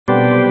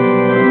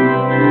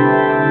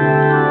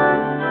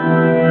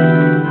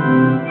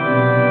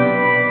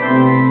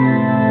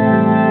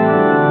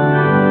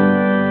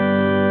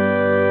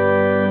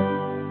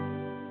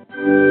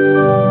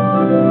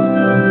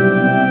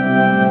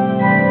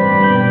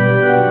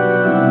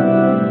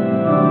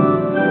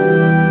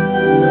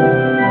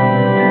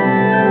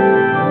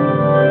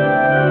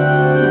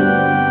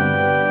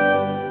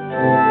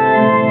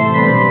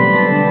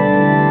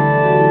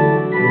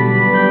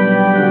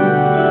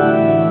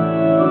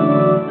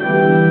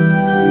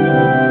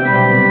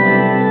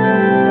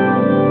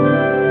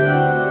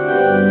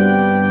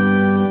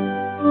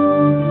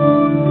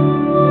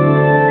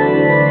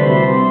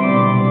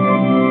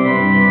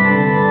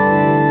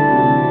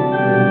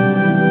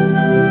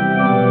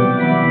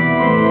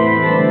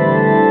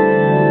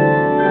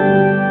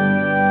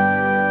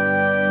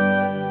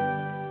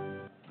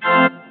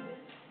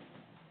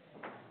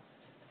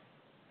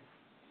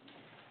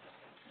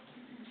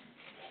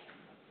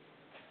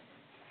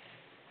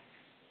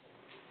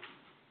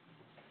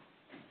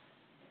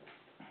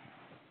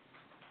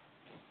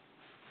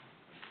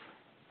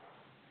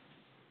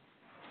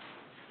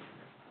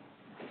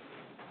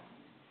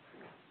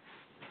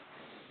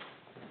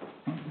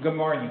Good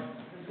morning.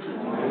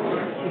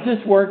 Is this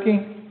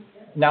working?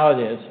 Now it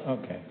is.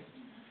 Okay.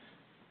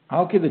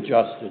 I'll get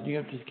adjusted. You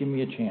have to give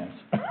me a chance.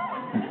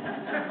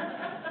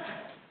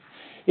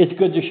 It's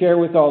good to share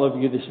with all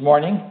of you this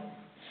morning.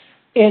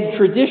 In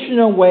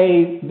traditional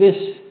way, this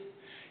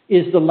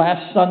is the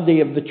last Sunday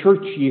of the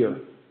church year.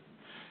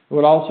 It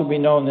would also be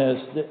known as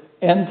the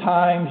End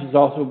Times. It's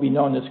also be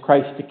known as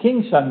Christ the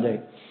King Sunday.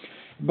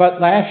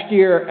 But last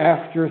year,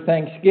 after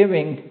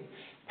Thanksgiving,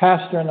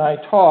 Pastor and I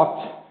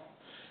talked.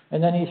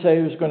 And then he said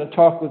he was going to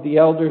talk with the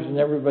elders and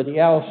everybody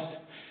else.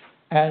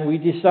 And we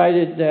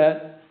decided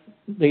that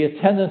the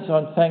attendance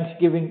on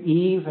Thanksgiving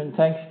Eve and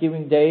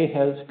Thanksgiving Day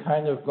has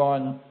kind of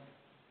gone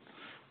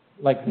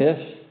like this.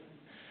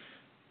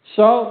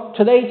 So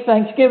today's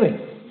Thanksgiving.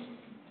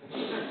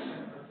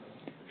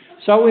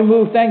 So we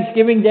moved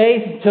Thanksgiving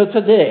Day till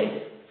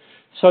today.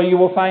 So you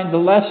will find the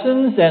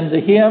lessons and the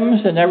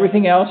hymns and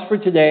everything else for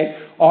today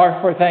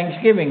are for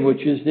Thanksgiving,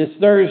 which is this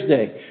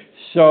Thursday.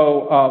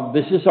 So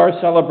this is our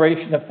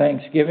celebration of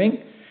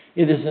Thanksgiving.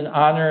 It is an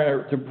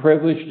honor and a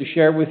privilege to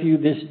share with you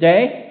this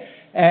day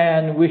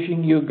and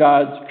wishing you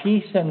God's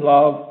peace and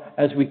love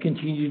as we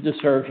continue to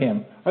serve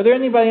Him. Are there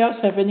anybody else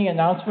have any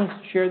announcements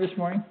to share this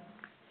morning?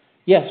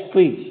 Yes,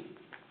 please.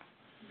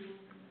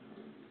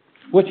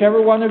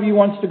 Whichever one of you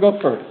wants to go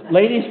first.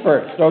 Ladies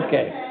first,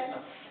 okay.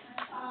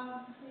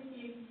 If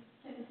you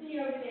can see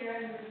over there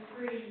under the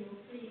screen,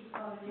 you'll see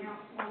an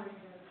announcement of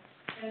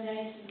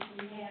donations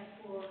we have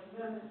for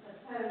Women's of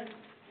Hope.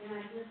 And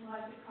I'd just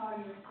like to call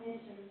your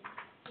attention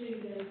to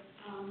the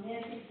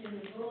message in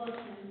the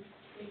bulletin,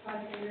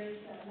 because there is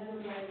another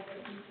way that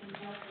you can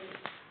help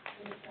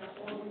this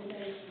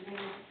organization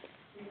now.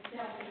 It's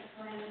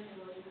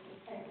self-explanatory. You can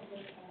take a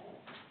look at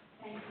it.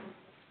 Thank you.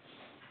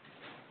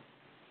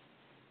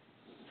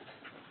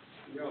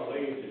 Y'all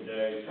leave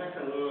today. Take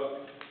a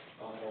look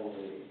on the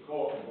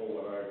court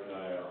board over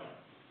there.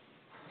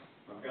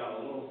 I've got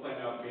a little thing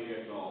up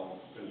here called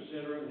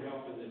Considering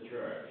Helping the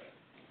Church.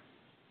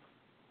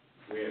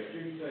 We have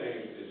two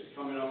things that's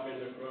coming up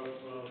in the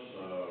Christmas,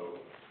 so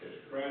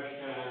it's crash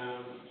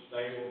time,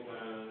 stable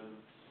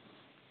time,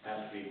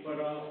 has to be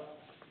put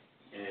up,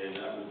 and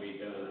that will be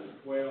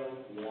done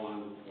 12/1/2020,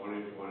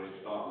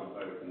 starting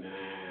about 9.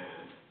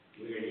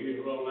 We're going to use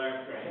a little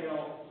extra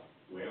help.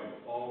 We have a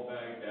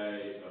fallback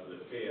day of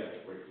the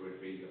 5th, which would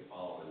be the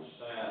following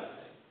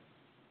Saturday.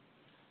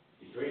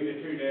 Between the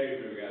 2 days,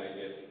 we've got to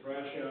get the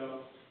crash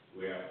up,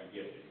 we have to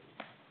get the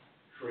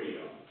tree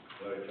up,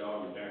 so it's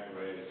all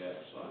decorated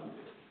that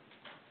Sunday.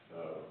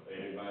 So, if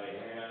anybody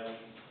has,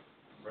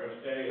 first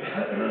day is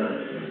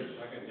Thursday,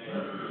 second day is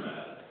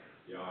Saturday.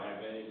 Y'all have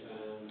any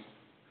time,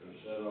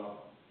 consider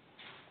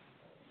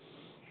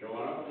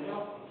showing up and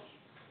helping us.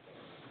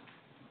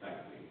 Thank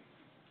you.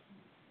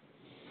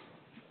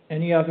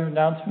 Any other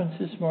announcements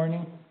this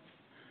morning?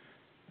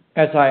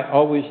 As I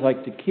always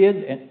like to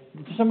kid, and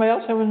does somebody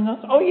else have an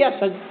announcement? Oh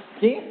yes,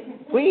 please.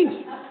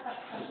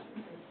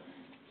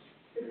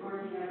 Good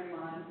morning,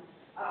 everyone.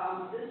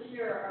 This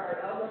year, our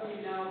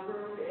Elderly Now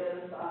group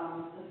is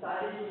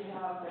decided to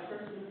have the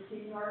Christmas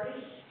tea party.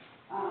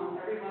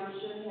 Everyone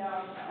should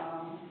have,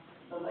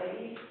 the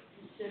ladies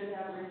should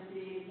have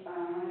received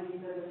one of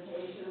these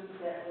invitations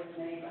that was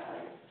made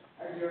by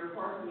our dear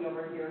Courtney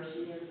over here.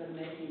 She has been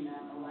making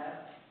them the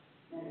last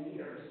many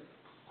years.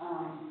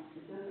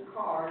 It's just a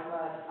card,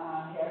 but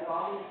has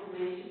all the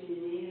information you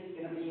need. It's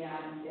going to be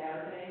on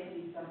Saturday,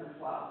 December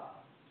 12th.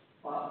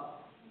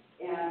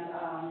 And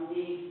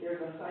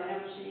there's a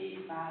sign-up sheet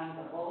on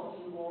the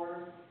bulletin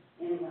board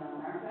in the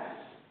narthex.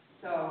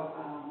 So,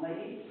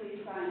 ladies, please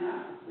sign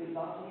up. We'd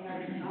love to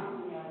have you come.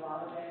 We have a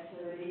lot of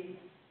activities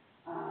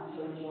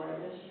to enjoy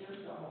this year,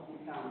 so I hope you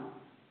come.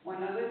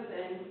 One other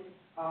thing,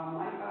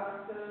 mite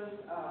boxes.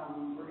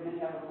 We're going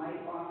to have a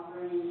mite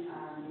offering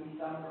on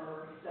December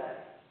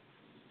 6th.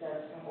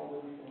 That's a couple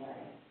weeks away.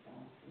 So.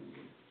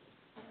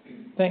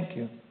 Thank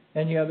you.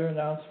 Any other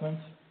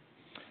announcements?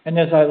 And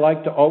as I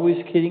like to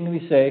always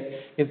kiddingly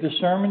say, if the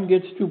sermon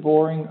gets too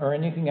boring or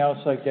anything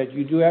else like that,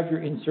 you do have your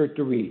insert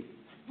to read.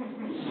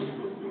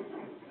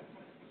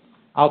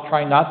 I'll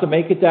try not to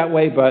make it that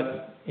way,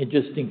 but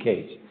just in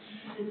case.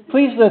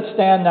 Please let's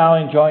stand now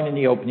and join in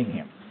the opening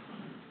hymn.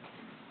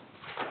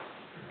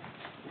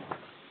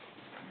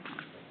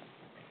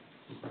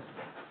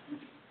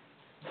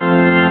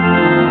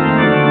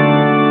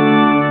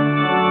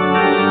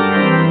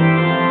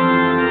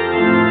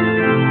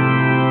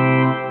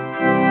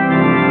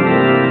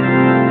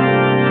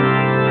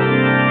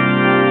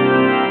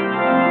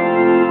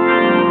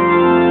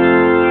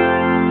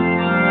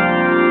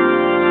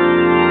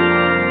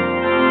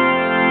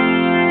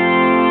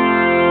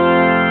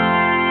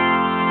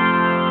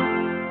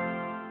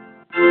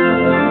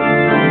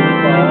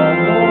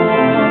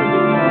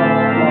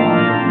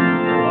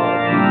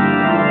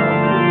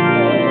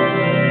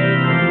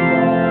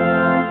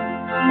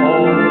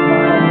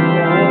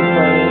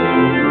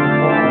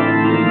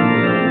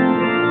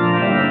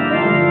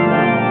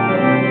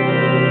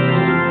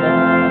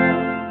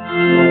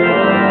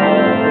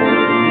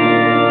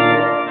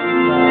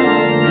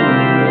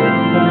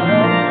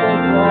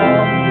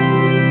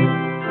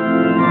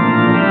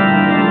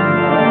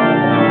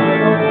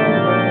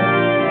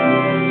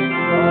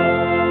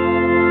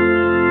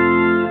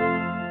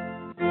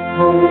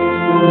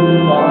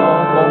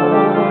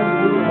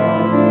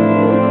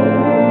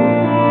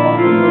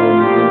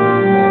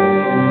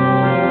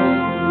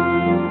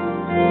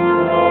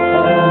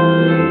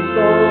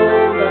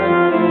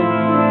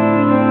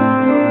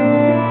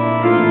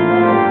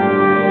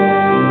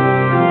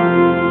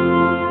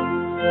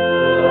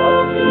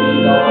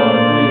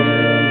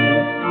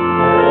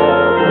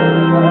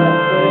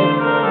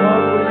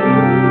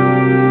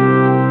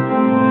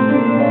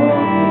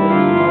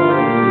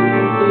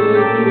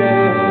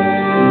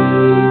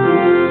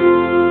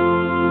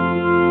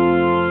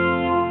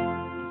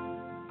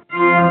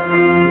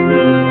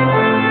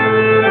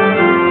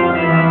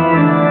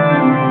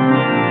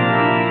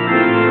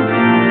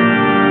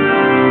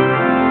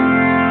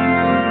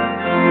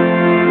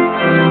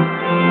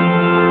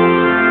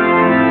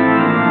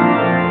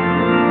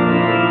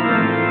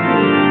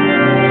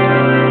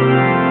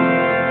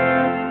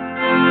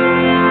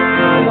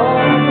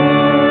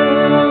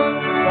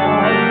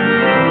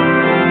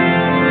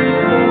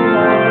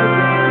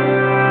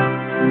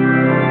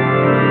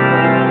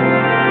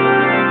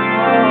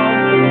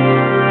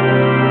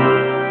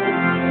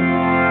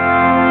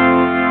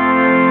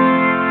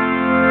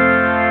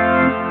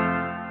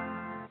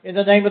 In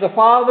the name of the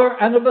Father,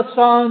 and of the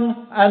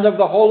Son, and of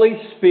the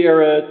Holy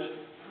Spirit.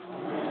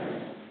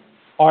 Amen.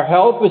 Our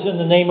help is in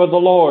the name of the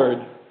Lord.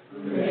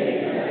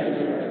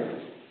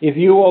 Amen. If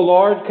you, O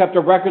Lord, kept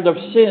a record of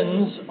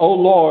sins, O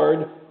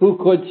Lord, who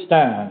could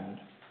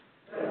stand?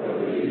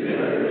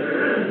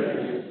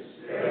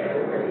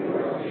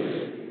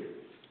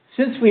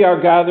 Since we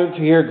are gathered to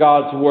hear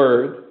God's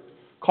word,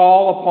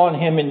 call upon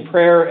him in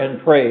prayer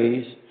and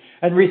praise,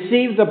 and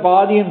receive the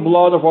body and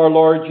blood of our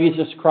Lord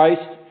Jesus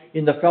Christ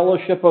in the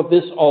fellowship of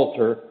this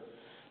altar,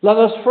 let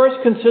us first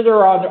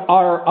consider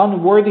our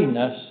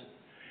unworthiness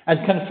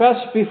and confess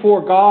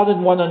before God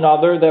and one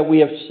another that we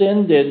have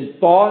sinned in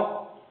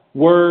thought,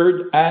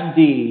 word, and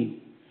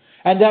deed,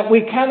 and that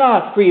we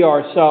cannot free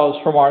ourselves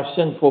from our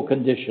sinful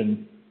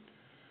condition.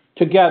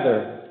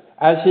 Together,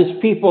 as his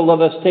people,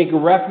 let us take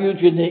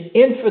refuge in the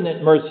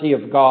infinite mercy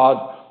of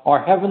God,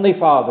 our Heavenly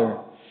Father,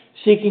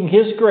 seeking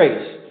his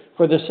grace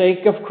for the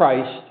sake of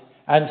Christ,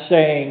 and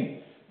saying,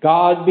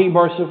 God be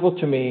merciful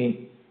to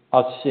me,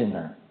 a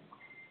sinner.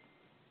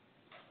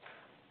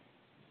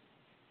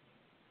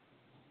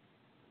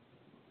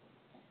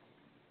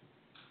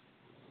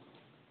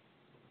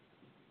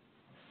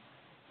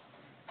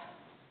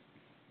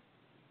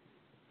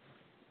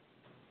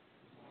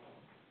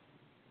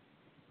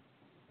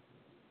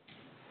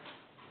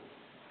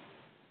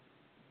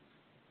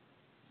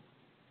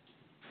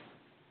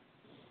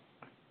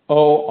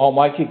 O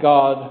Almighty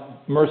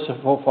God,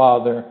 merciful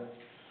Father,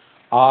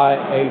 I,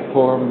 a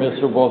poor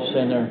miserable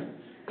sinner,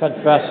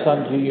 confess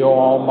unto you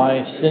all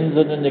my sins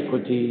and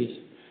iniquities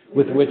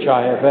with which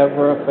I have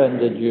ever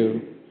offended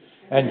you,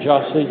 and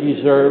justly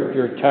deserved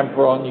your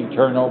temporal and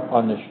eternal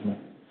punishment.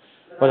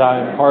 But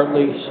I am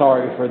heartily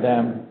sorry for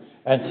them,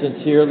 and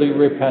sincerely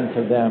repent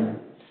of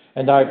them.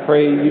 And I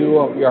pray you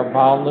of your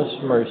boundless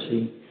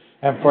mercy,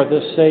 and for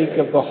the sake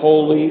of the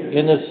holy,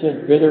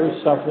 innocent, bitter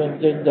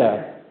sufferings and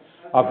death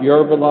of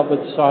your beloved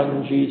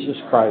Son, Jesus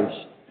Christ,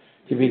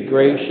 to be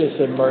gracious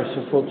and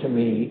merciful to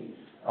me,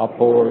 a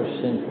poor,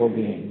 sinful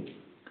being.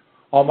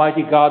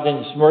 Almighty God, in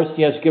his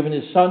mercy, has given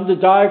his Son to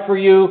die for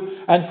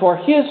you, and for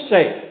his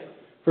sake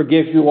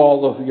forgive you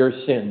all of your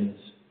sins.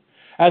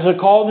 As a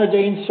called and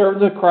ordained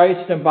servant of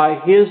Christ, and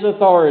by his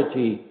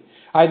authority,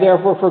 I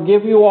therefore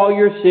forgive you all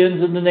your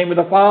sins in the name of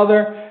the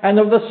Father, and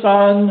of the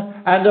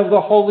Son, and of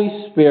the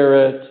Holy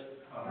Spirit.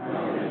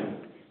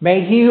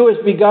 May he who has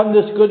begun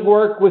this good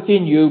work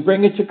within you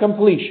bring it to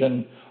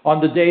completion on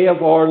the day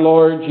of our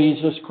Lord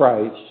Jesus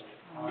Christ.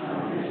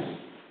 Amen.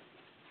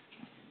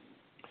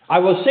 I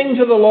will sing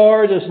to the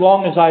Lord as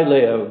long as I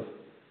live.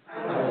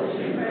 I will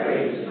sing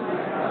praise to my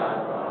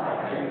God while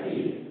I have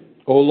need.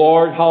 O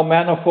Lord, how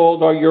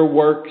manifold are your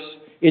works.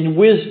 In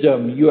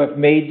wisdom you have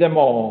made them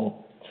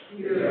all.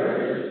 The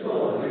earth is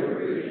full of your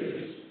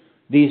creatures.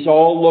 These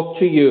all look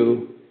to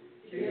you.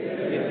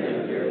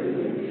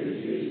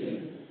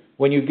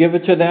 When you give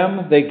it to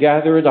them, they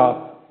gather it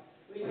up.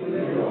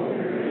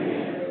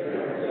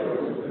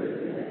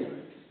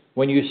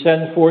 When you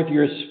send forth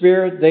your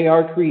Spirit, they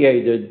are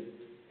created.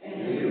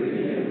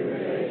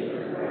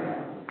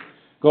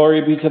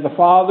 Glory be to the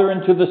Father,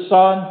 and to the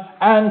Son,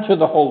 and to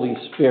the Holy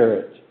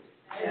Spirit.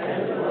 As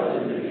it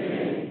was in the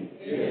beginning,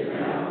 is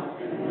now,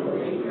 and will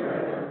be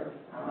forever.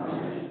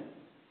 Amen.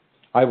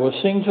 I will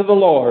sing to the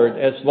Lord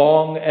as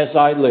long as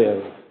I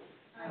live.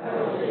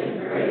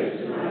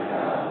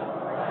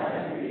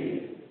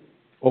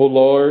 O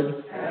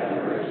Lord, have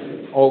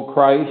mercy. O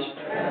Christ,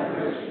 have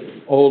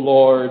mercy. O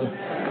Lord,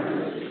 have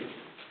mercy.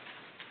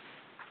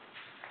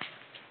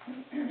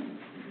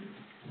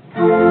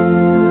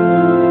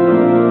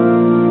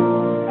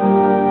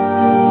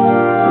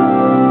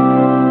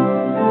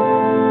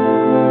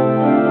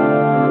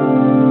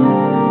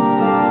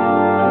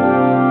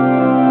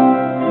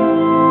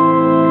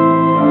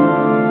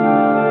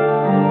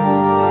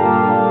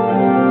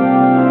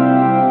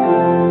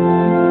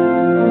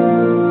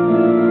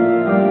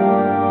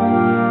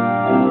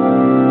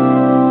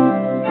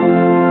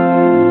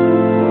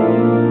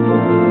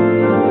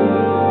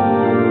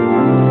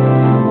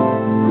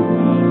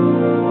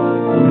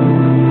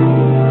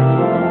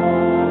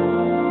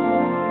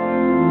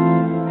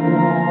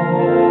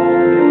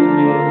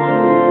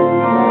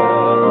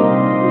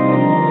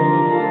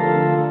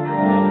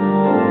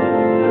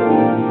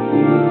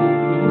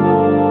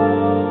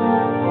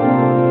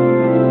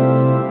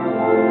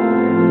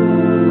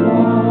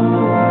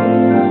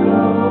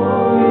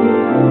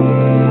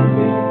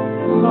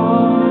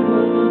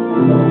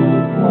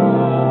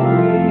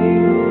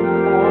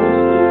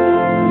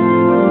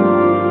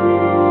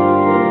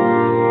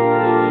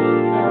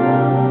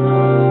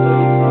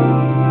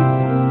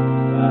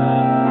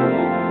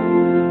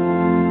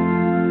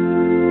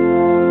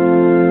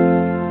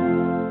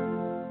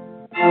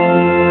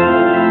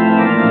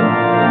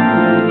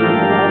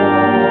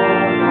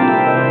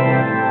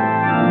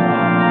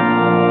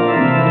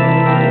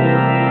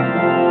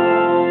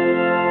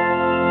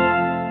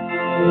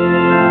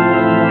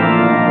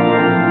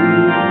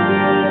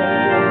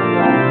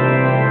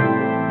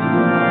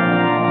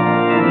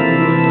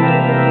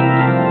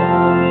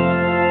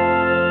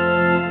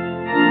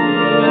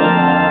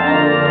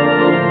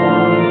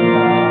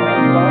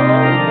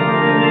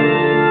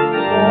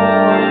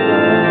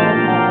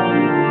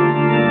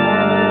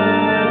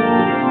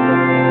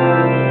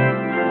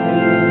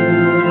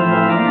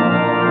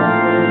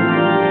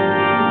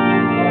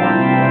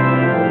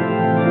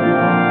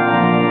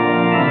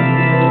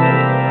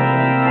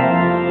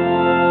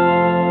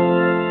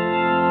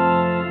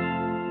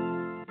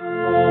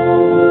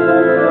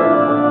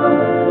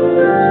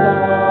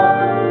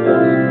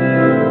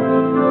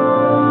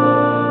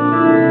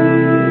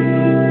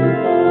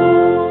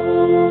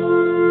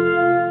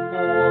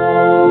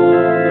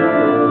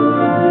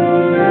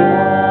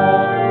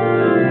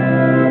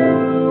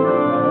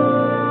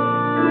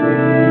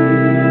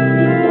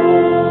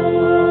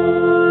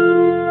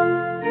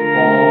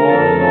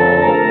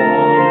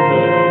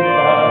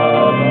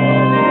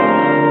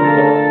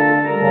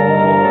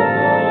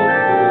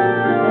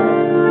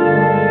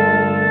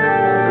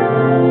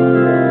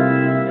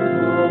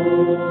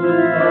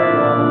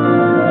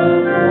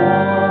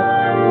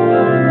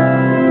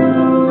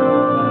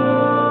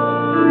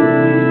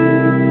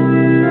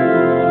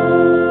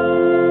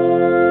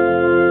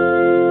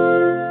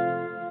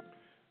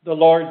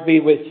 Lord be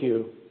with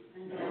you.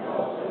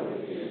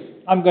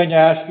 I'm going to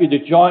ask you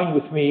to join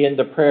with me in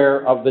the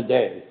prayer of the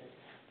day.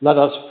 Let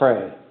us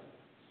pray.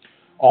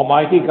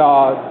 Almighty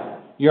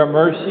God, your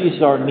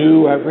mercies are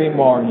new every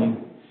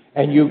morning,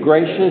 and you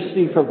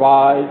graciously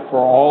provide for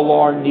all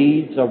our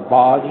needs of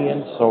body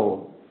and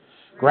soul.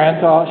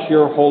 Grant us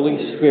your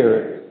Holy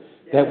Spirit,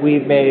 that we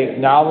may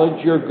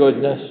acknowledge your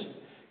goodness,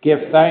 give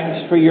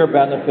thanks for your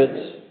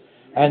benefits,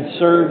 and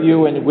serve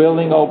you in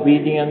willing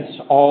obedience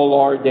all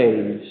our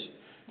days.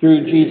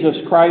 Through Jesus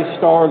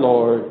Christ our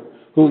Lord,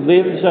 who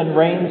lives and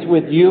reigns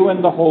with you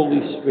in the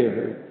Holy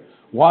Spirit,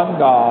 one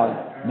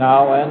God,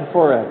 now and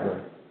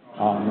forever.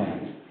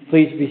 Amen.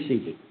 Please be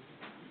seated.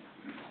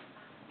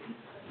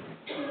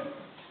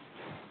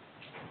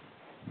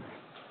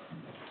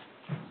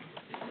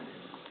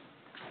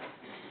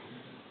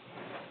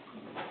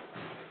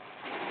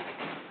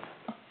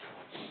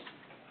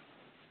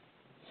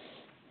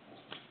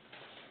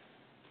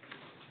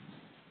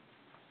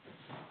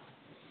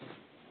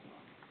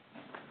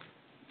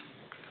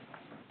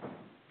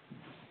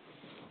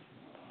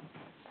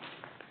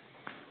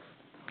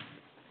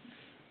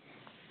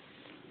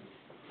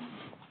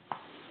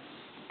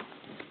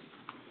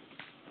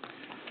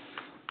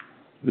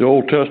 The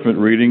Old Testament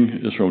reading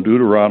is from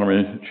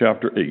Deuteronomy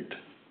chapter 8.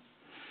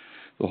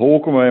 The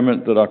whole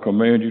commandment that I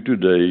command you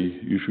today,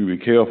 you should be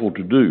careful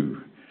to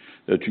do,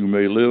 that you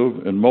may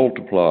live and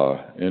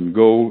multiply, and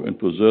go and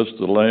possess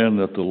the land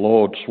that the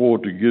Lord swore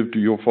to give to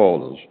your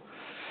fathers.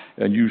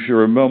 And you shall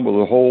remember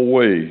the whole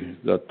way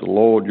that the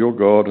Lord your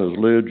God has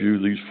led you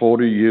these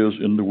 40 years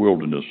in the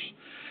wilderness,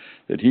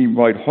 that he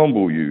might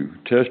humble you,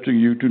 testing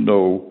you to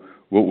know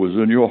what was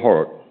in your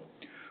heart,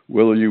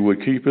 whether you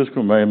would keep his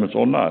commandments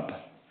or not.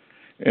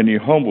 And he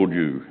humbled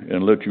you,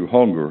 and let you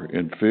hunger,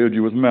 and fed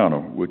you with manna,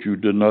 which you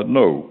did not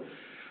know,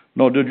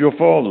 nor did your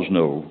fathers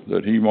know,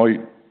 that he might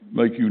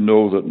make you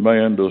know that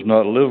man does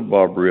not live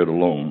by bread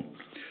alone,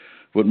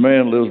 but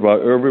man lives by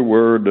every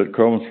word that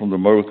comes from the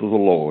mouth of the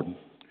Lord.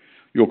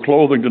 Your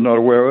clothing did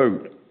not wear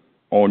out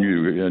on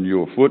you, and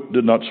your foot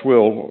did not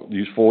swell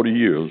these 40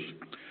 years.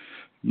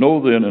 Know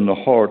then in the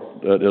heart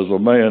that as a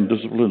man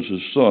disciplines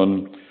his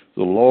son,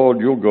 the Lord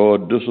your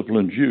God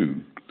disciplines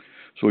you.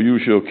 So you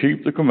shall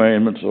keep the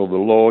commandments of the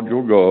Lord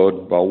your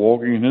God by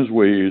walking in his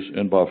ways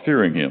and by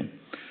fearing him.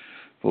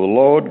 For the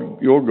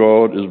Lord your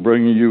God is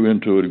bringing you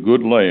into a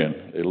good land,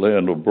 a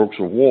land of brooks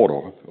of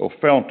water, of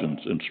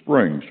fountains and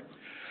springs,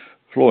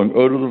 flowing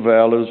out of the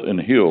valleys and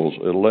hills,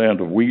 a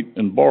land of wheat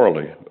and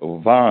barley,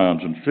 of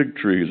vines and fig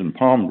trees and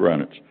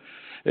pomegranates,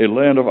 a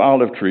land of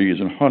olive trees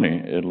and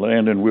honey, a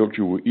land in which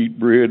you will eat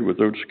bread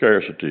without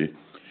scarcity,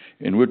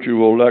 in which you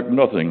will lack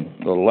nothing,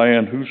 a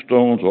land whose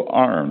stones are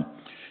iron,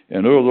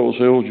 and over those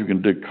hills you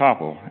can dig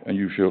copper, and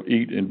you shall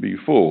eat and be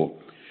full.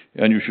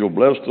 And you shall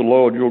bless the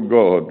Lord your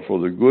God for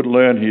the good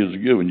land he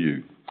has given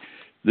you.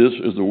 This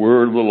is the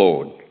word of the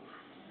Lord.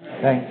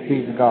 Thanks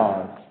be to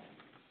God.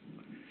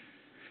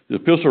 The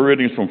epistle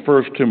reading is from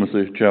 1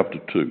 Timothy chapter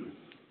 2.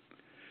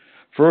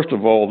 First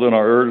of all, then I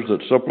urge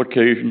that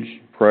supplications,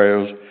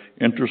 prayers,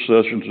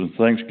 intercessions, and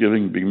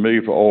thanksgiving be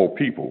made for all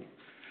people,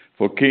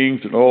 for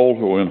kings and all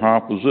who are in high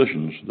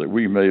positions, that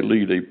we may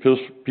lead a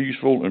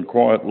peaceful and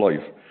quiet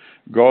life,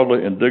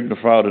 godly and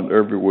dignified in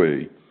every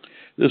way.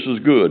 This is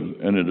good,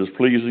 and it is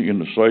pleasing in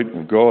the sight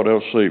of God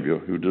our Savior,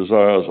 who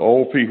desires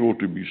all people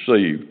to be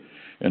saved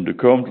and to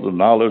come to the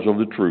knowledge of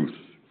the truth.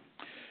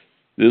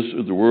 This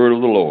is the word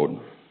of the Lord.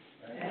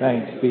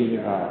 Thanks be to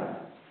God.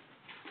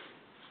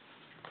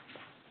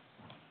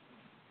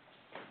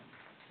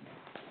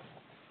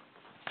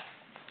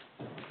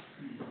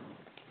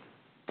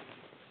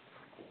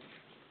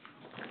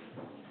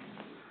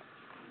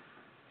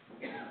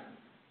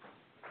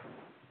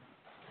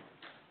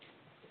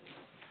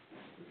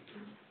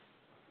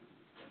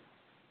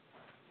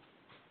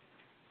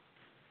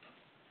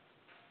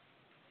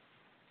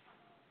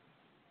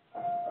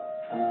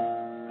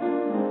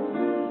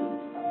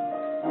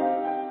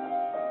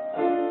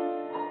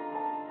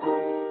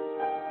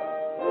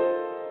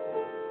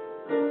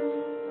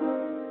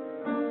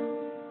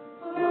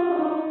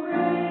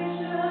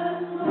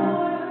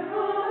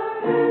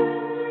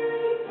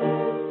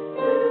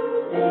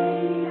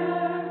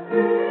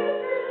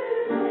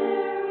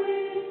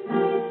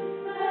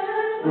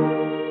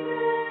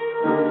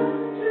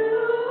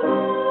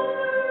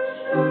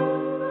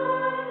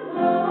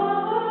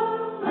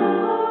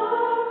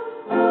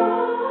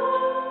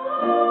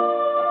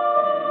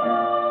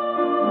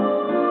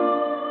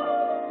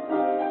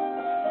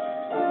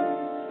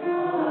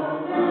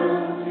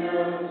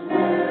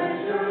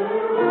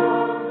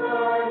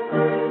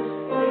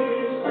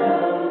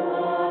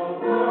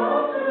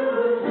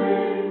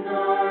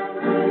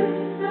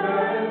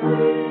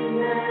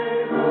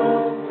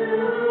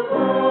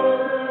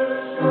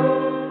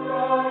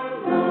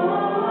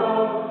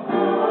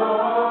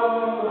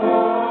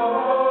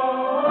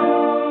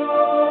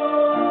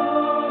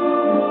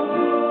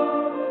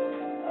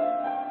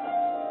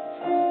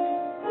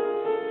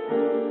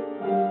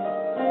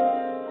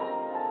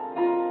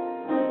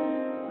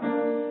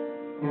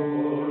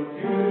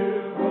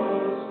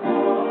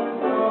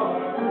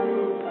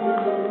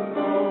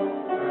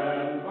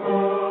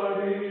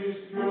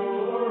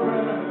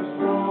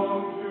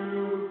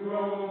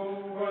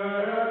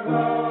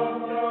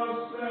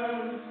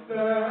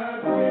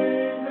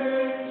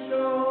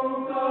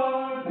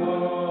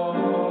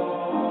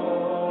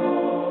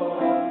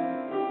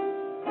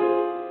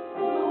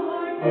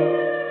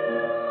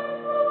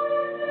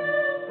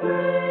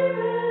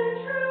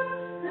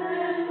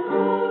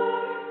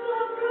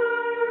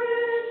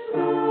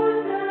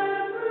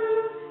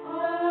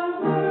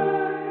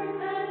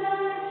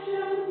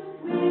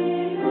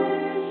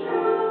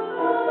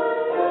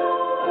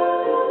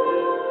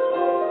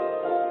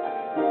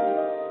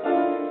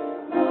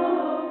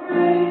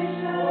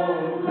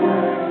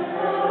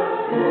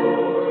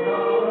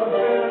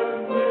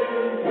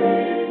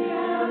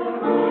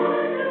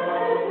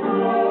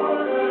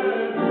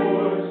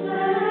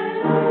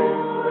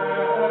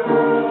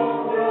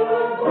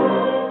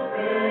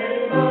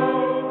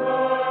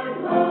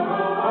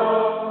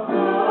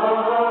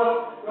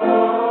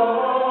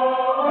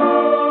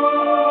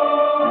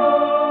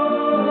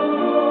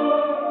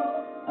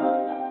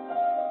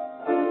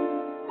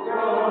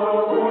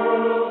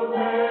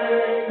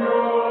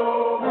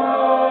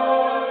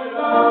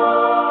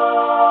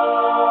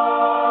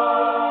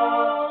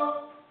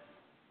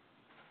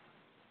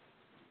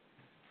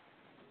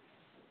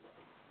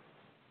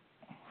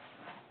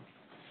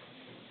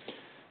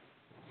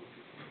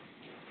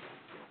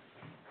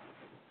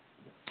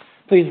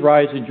 Please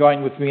rise and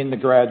join with me in the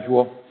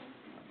gradual.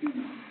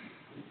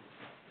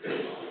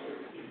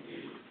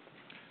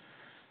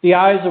 The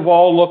eyes of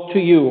all look to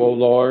you, O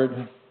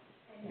Lord.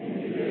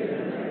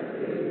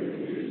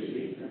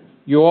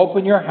 You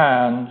open your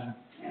hand.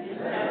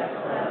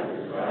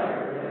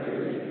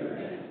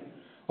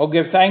 Oh,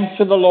 give thanks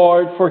to the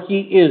Lord, for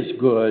he is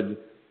good.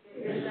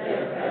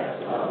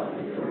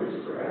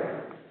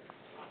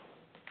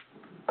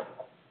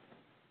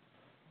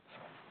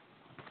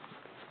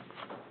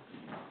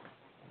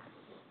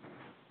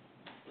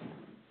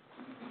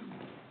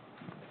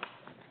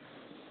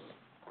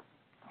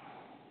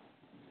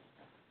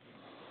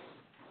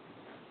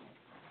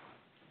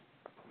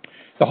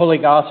 The Holy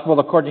Gospel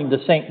according to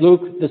St.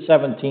 Luke, the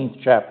 17th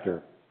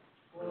chapter.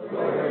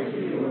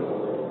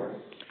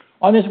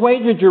 On his way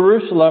to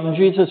Jerusalem,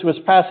 Jesus was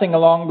passing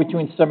along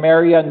between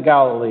Samaria and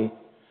Galilee.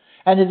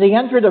 And as he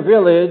entered a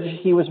village,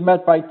 he was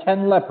met by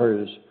 10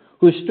 lepers,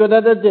 who stood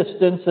at a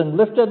distance and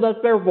lifted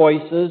up their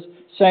voices,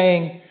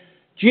 saying,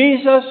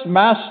 "Jesus,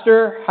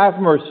 Master, have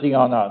mercy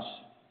on us."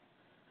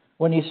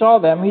 When he saw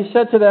them, he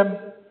said to them,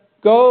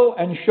 "Go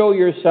and show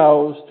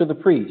yourselves to the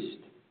priest."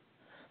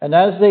 And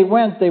as they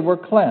went, they were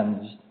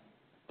cleansed.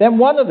 Then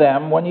one of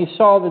them, when he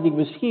saw that he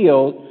was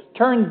healed,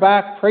 turned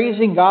back,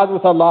 praising God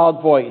with a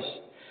loud voice.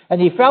 And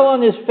he fell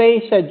on his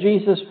face at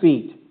Jesus'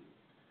 feet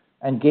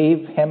and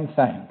gave him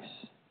thanks.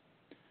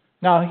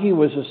 Now he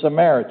was a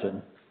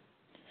Samaritan.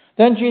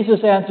 Then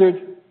Jesus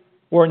answered,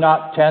 "Were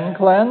not 10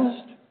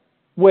 cleansed?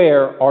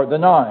 Where are the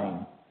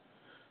 9?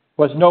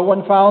 Was no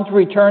one found to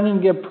return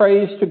and give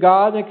praise to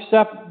God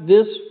except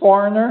this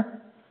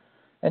foreigner?"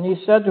 And he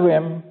said to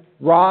him,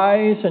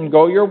 "Rise and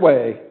go your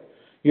way.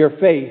 Your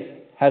faith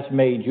has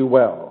made you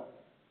well."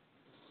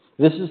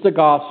 This is the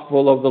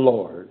gospel of the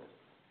Lord.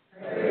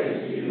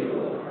 Praise to you,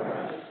 O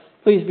Christ.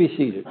 Please be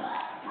seated.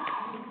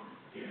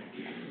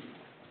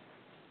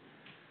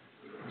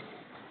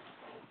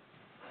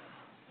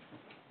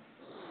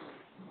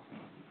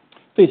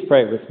 Please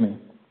pray with me.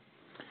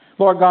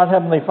 Lord God,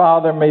 Heavenly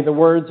Father, may the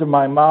words of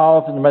my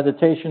mouth and the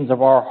meditations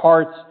of our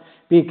hearts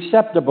be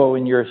acceptable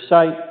in your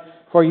sight,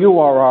 for you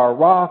are our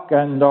rock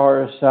and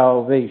our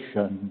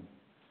salvation.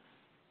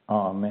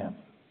 Amen.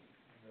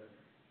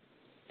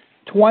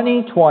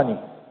 2020.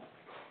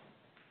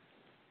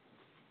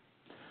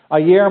 A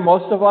year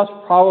most of us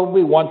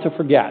probably want to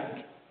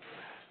forget.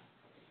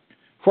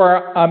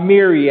 For a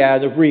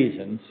myriad of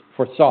reasons,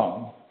 for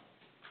some.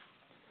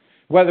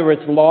 Whether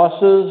it's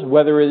losses,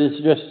 whether it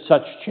is just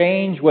such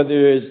change, whether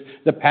it is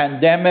the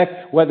pandemic,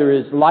 whether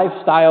it is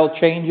lifestyle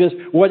changes,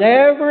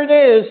 whatever it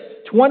is,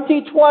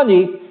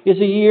 2020 is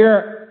a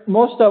year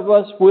most of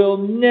us will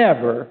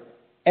never,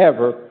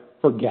 ever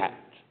forget.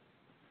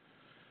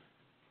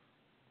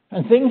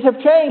 And things have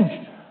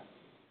changed.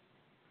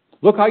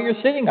 Look how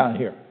you're sitting on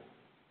here.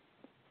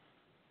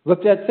 Look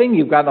at that thing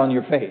you've got on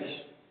your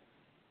face.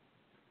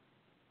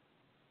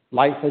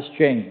 Life has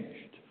changed.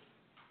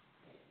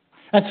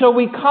 And so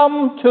we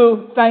come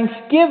to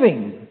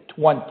Thanksgiving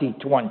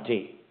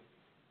 2020.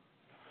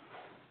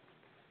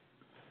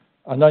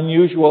 An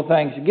unusual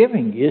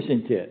Thanksgiving,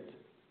 isn't it?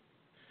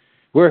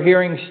 We're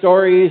hearing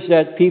stories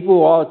that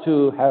people ought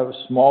to have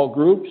small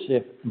groups,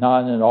 if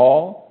none at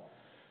all.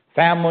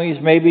 Families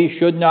maybe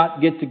should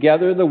not get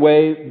together the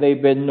way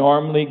they've been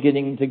normally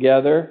getting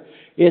together.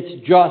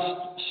 It's just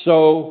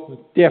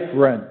so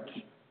different.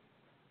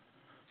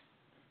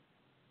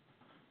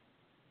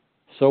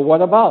 So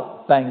what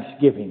about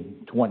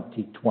Thanksgiving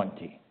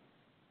 2020?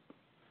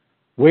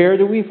 Where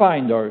do we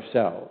find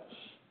ourselves?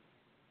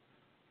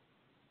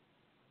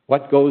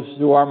 What goes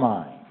through our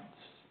minds?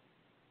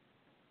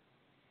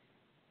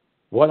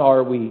 What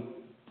are we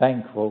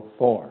thankful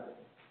for?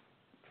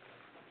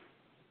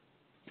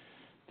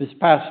 This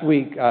past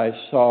week I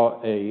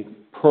saw a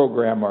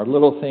program or a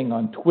little thing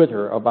on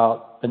Twitter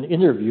about an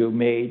interview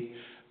made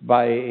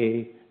by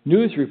a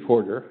news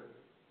reporter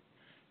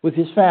with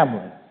his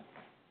family.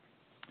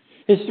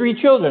 His 3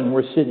 children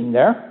were sitting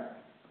there.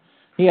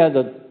 He had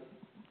a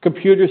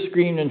computer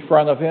screen in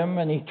front of him,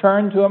 and he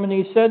turned to them and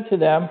he said to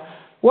them,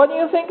 "What do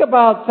you think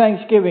about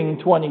Thanksgiving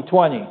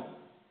 2020?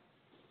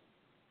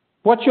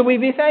 What should we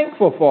be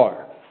thankful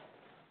for?"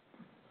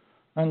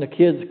 And the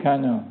kids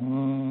kind of,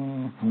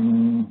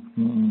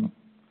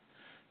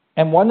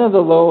 And one of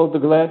the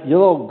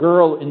little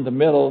girl in the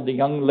middle, the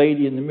young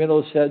lady in the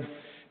middle said,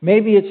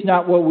 "Maybe it's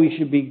not what we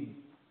should be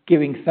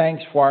giving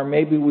thanks for.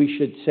 Maybe we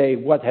should say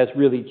what has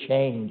really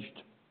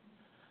changed."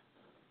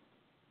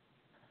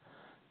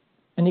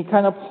 And he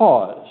kind of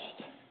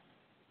paused.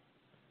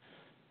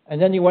 And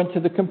then he went to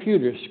the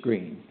computer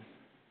screen.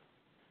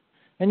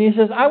 And he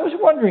says, "I was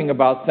wondering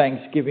about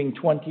Thanksgiving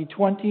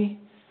 2020.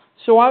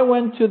 So I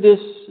went to this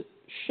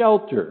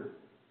shelter,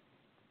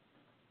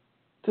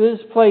 to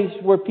this place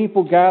where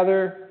people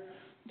gather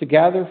to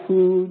gather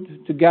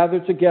food, to gather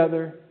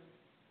together.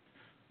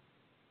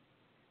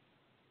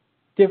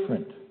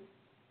 Different.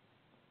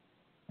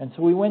 And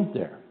so we went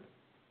there.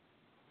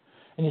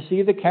 And you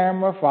see the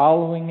camera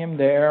following him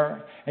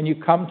there, and you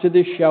come to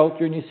this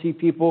shelter and you see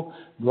people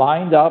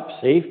lined up,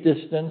 safe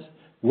distance,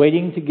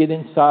 waiting to get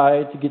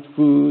inside, to get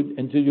food,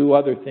 and to do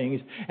other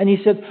things. And he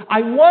said,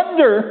 I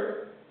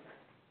wonder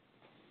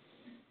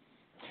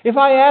if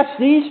I ask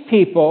these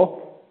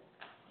people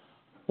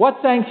what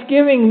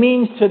Thanksgiving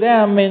means to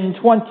them in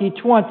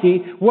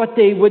 2020, what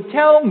they would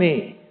tell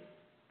me.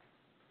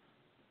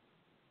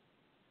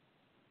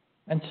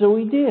 And so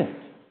he did.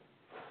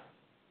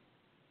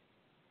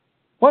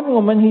 One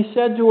woman, he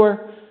said to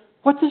her,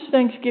 what does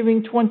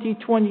Thanksgiving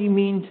 2020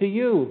 mean to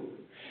you?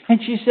 And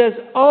she says,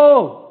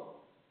 oh,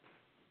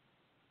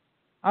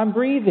 I'm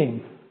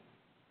breathing.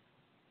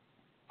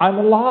 I'm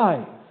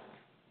alive.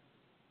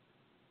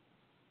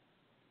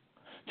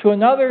 To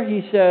another,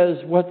 he says,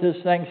 what does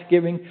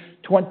Thanksgiving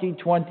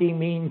 2020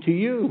 mean to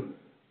you?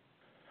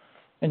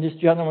 And this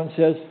gentleman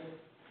says,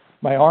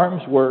 my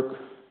arms work,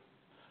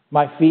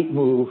 my feet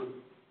move.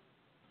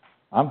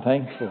 I'm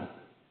thankful.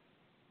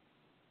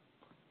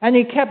 And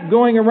he kept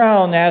going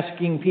around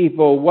asking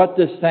people, what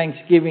does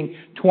Thanksgiving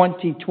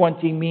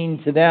 2020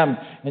 mean to them?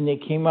 And they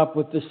came up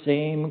with the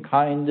same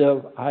kind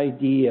of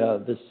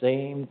idea, the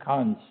same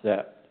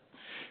concept.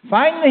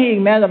 Finally, he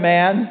met a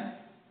man,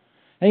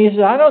 and he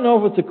said, I don't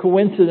know if it's a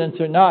coincidence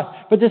or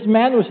not, but this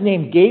man was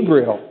named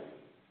Gabriel.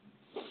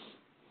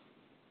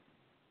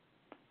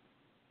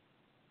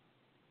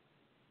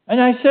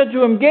 And I said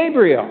to him,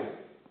 Gabriel.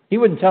 He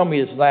wouldn't tell me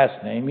his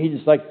last name. He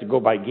just liked to go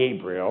by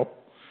Gabriel.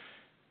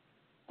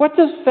 What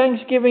does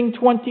Thanksgiving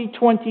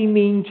 2020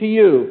 mean to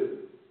you?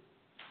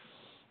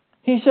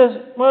 He says,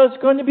 well,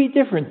 it's going to be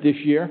different this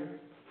year.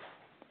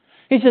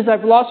 He says,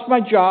 I've lost my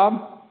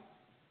job.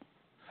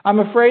 I'm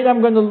afraid I'm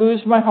going to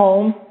lose my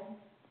home.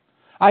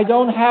 I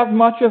don't have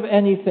much of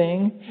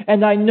anything.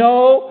 And I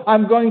know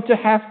I'm going to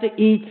have to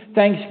eat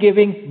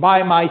Thanksgiving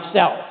by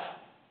myself.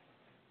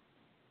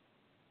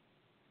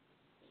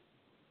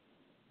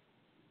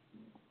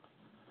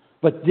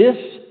 But this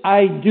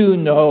I do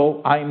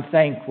know I'm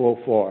thankful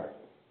for.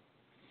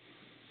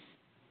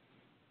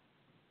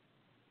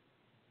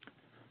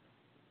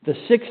 The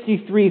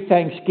 63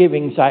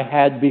 Thanksgivings I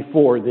had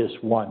before this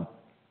one,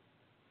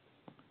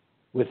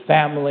 with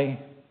family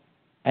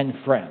and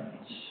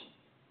friends.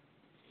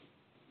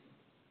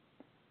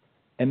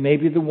 And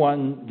maybe the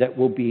one that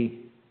will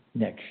be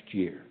next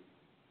year.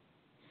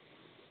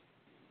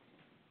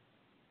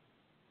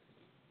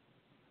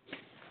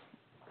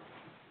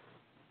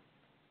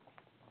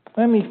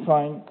 Let me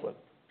find what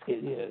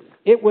it is.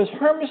 It was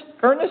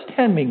Ernest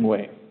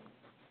Hemingway,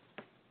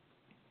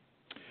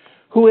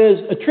 who is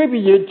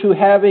attributed to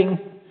having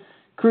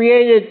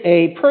created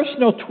a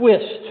personal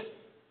twist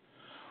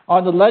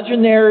on the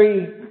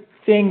legendary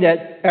thing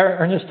that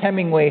Ernest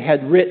Hemingway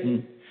had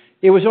written.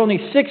 It was only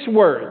 6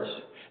 words.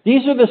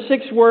 These are the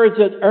 6 words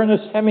that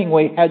Ernest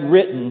Hemingway had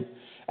written,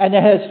 and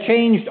it has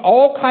changed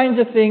all kinds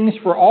of things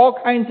for all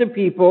kinds of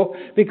people,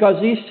 because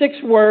these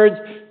 6 words,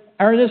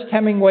 Ernest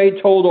Hemingway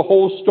told a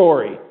whole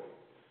story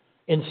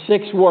in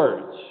 6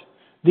 words.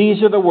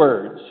 These are the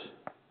words.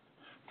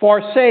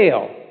 For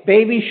sale,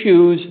 baby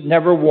shoes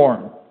never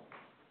worn.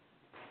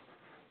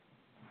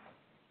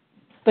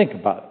 Think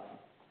about it.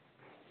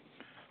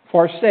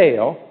 For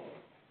sale,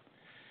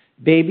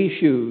 baby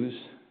shoes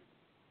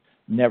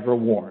never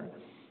worn.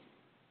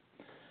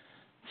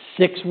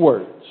 6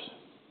 words.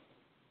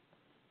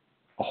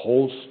 A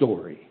whole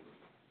story.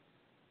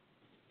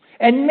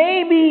 And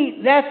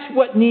maybe that's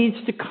what needs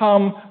to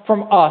come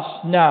from us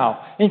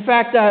now. In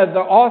fact, the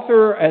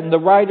author and the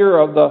writer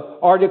of the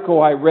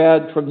article I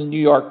read from the New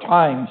York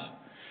Times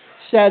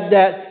said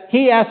that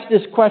he asked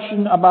this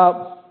question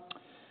about,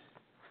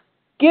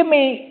 give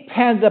me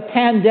the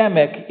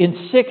pandemic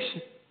in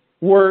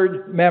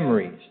 6-word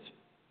memories.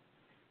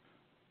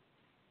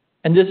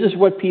 And this is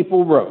what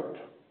people wrote.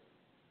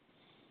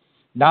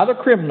 Not a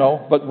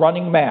criminal, but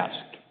running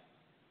masked.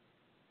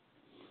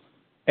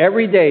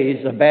 Every day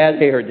is a bad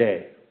hair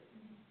day.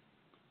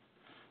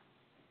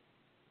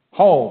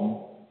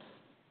 Home,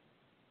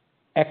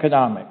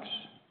 economics.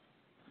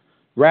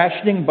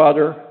 Rationing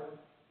butter,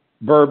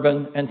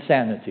 bourbon, and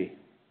sanity.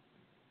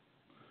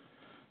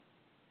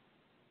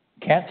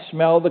 Can't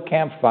smell the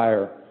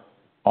campfire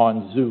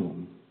on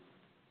Zoom.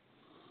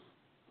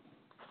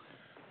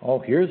 Oh,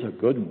 here's a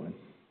good one.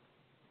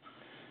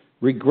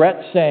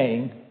 Regret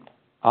saying,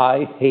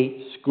 I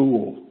hate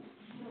school.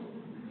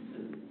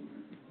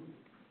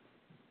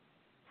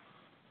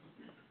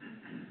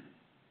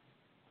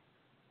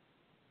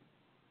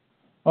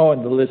 Oh,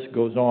 and the list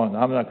goes on.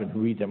 I'm not going to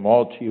read them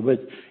all to you, but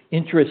it's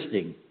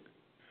interesting.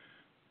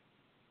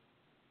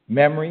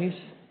 Memories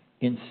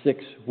in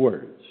 6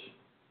 words.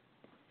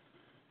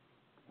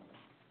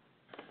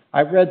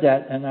 I read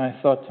that and I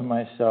thought to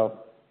myself,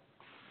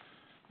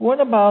 what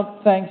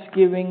about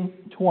Thanksgiving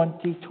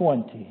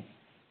 2020?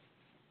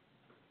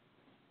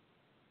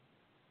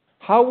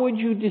 How would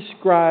you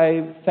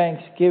describe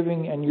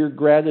Thanksgiving and your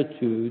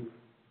gratitude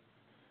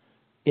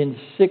in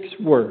 6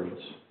 words?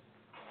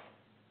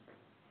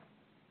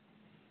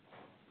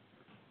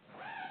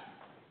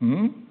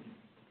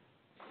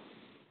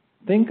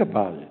 Think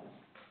about it.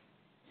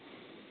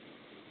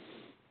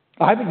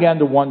 I began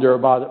to wonder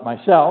about it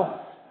myself.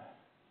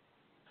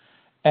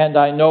 And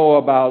I know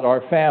about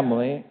our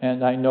family,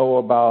 and I know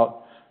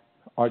about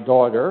our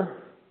daughter,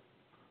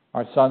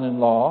 our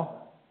son-in-law,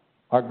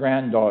 our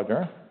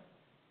granddaughter,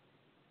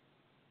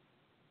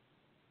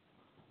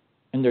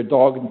 and their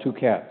dog and 2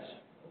 cats.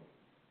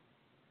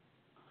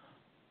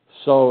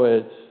 So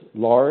it's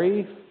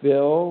Laurie,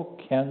 Phil,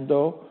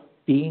 Kendall,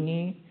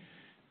 Beanie,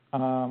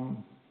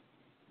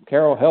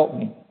 Carol, help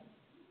me.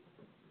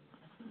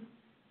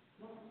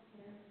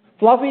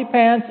 Fluffy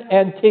Pants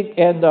and Tick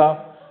and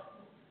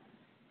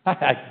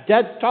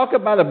Dad, talk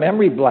about a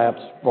memory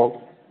lapse,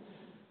 folks.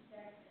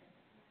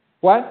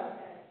 What?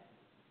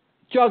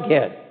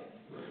 Jughead.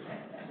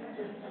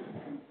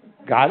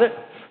 Got it?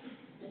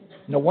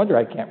 No wonder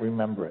I can't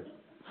remember it.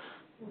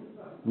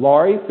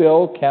 Laurie,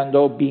 Phil,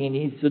 Kendall,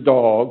 Beanie's the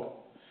dog.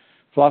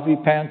 Fluffy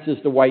Pants is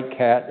the white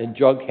cat, and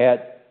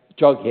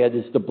Jughead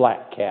is the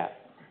black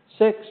cat.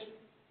 6.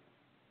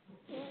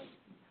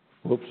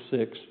 Whoops,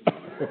 6.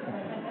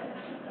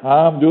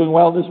 I'm doing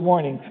well this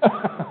morning.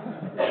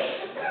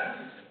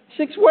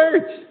 6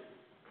 words.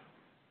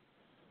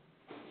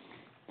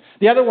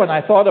 The other one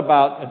I thought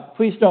about, and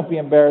please don't be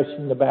embarrassed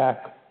in the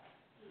back.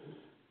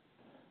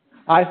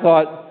 I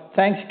thought,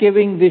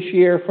 Thanksgiving this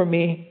year for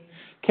me,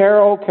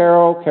 Carol,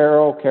 Carol,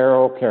 Carol,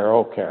 Carol,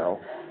 Carol, Carol.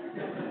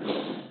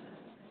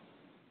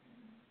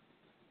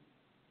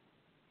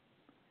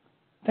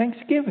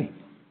 Thanksgiving.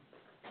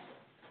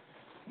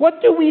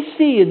 What do we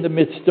see in the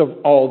midst of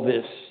all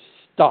this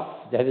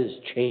stuff that has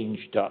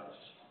changed us?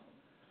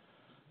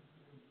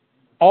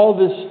 All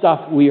this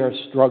stuff we are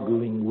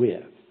struggling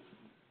with.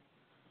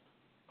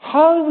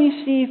 How do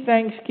we see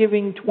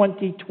Thanksgiving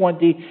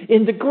 2020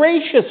 in the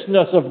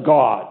graciousness of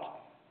God?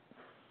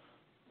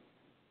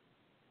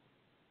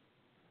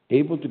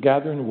 Able to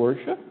gather and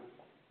worship?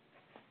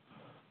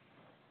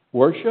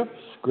 Worship,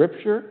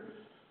 Scripture,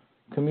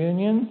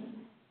 communion,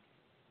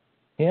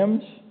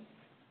 hymns,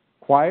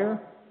 choir,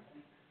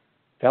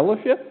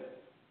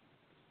 fellowship?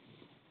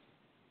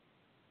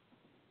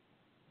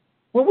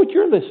 What would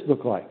your list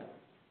look like?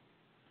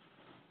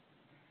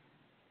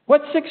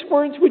 What 6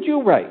 words would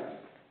you write?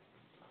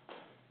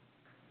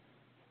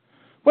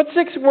 What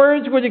 6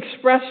 words would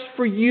express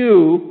for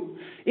you,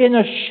 in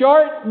a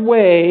short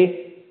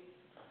way,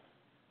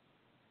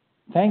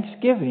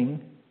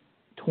 Thanksgiving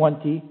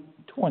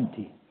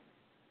 2020?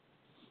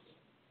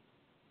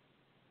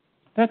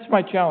 That's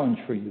my challenge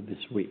for you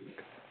this week.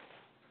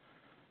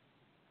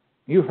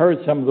 You heard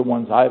some of the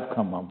ones I've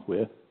come up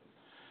with.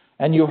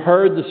 And you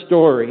heard the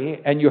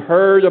story, and you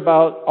heard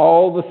about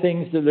all the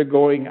things that are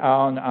going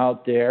on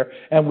out there,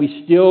 and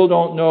we still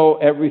don't know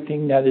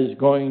everything that is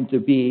going to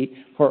be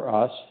for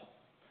us.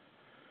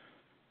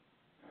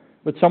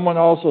 But someone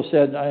also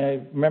said,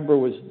 I remember it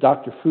was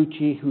Dr.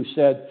 Fucci, who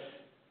said,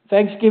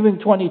 Thanksgiving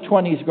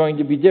 2020 is going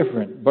to be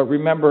different, but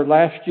remember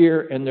last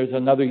year and there's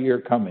another year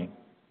coming.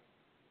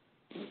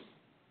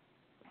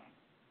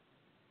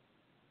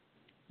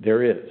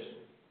 There is.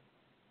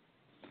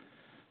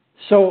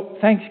 So,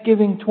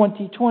 Thanksgiving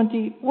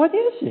 2020, what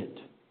is it?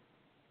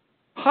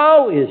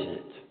 How is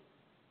it?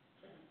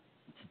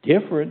 It's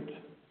different.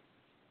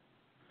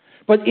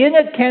 But in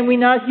it, can we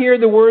not hear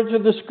the words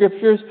of the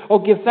Scriptures? Oh,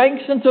 give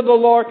thanks unto the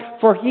Lord,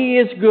 for He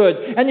is good,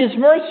 and His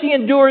mercy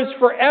endures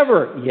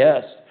forever.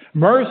 Yes,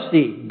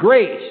 mercy,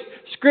 grace,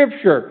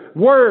 Scripture,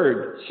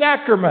 Word,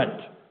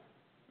 sacrament.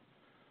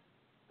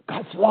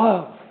 God's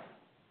love,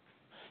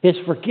 His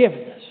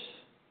forgiveness,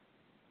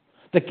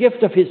 the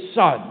gift of His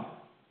Son,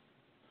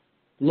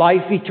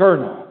 life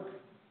eternal.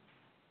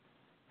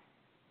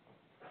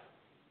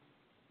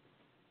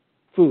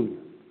 Food.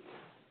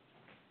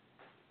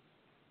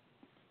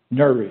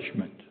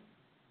 Nourishment.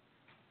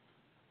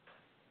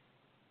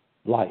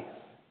 Life.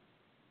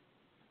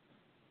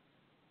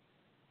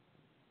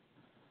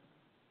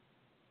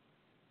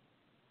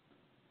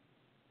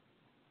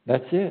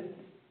 That's it.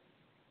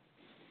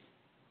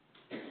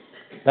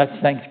 That's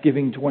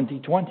Thanksgiving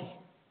 2020.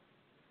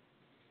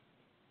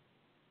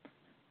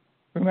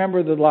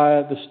 Remember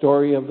the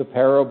story of the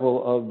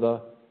parable of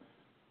the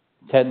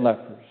 10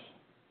 lepers.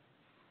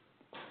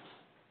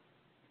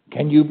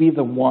 Can you be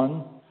the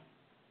one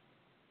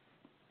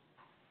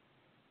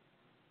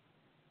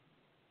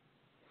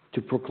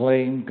to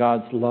proclaim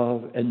God's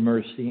love and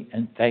mercy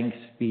and thanks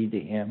be to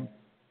Him?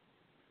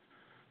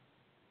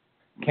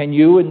 Can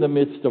you, in the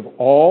midst of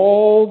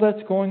all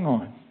that's going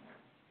on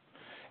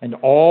and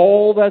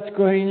all that's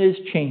is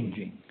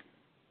changing,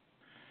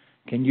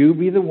 can you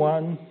be the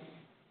one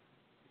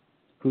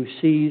who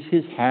sees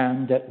His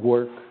hand at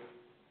work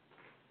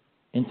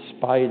in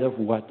spite of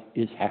what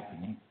is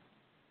happening?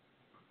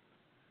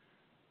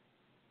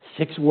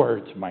 6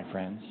 words, my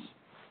friends.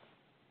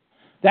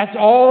 That's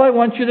all I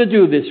want you to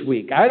do this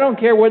week. I don't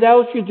care what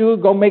else you do.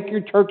 Go make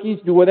your turkeys,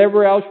 do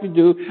whatever else you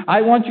do.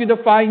 I want you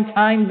to find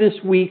time this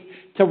week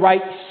to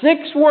write 6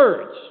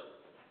 words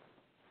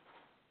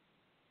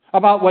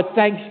about what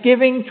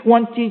Thanksgiving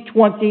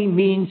 2020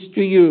 means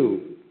to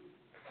you.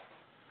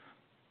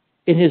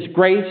 In His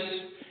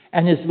grace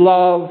and His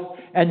love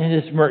and in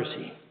His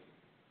mercy.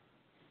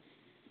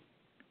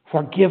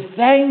 For give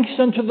thanks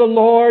unto the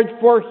Lord,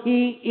 for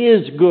he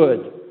is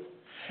good,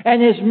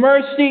 and his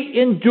mercy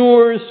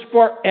endures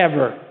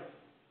forever.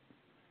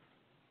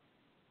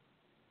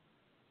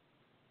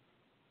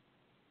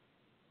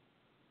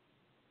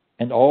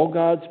 And all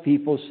God's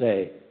people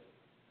say,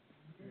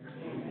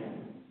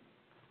 Amen.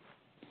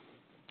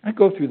 I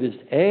go through this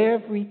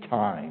every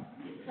time,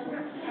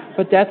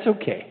 but that's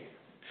okay.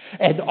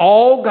 And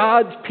all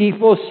God's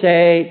people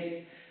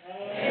say,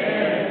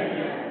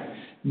 Amen.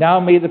 Now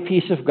may the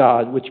peace of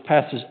God, which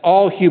passes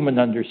all human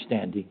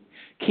understanding,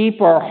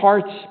 keep our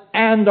hearts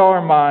and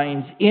our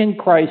minds in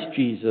Christ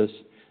Jesus,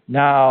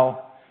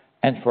 now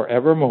and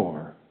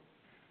forevermore.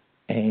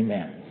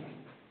 Amen.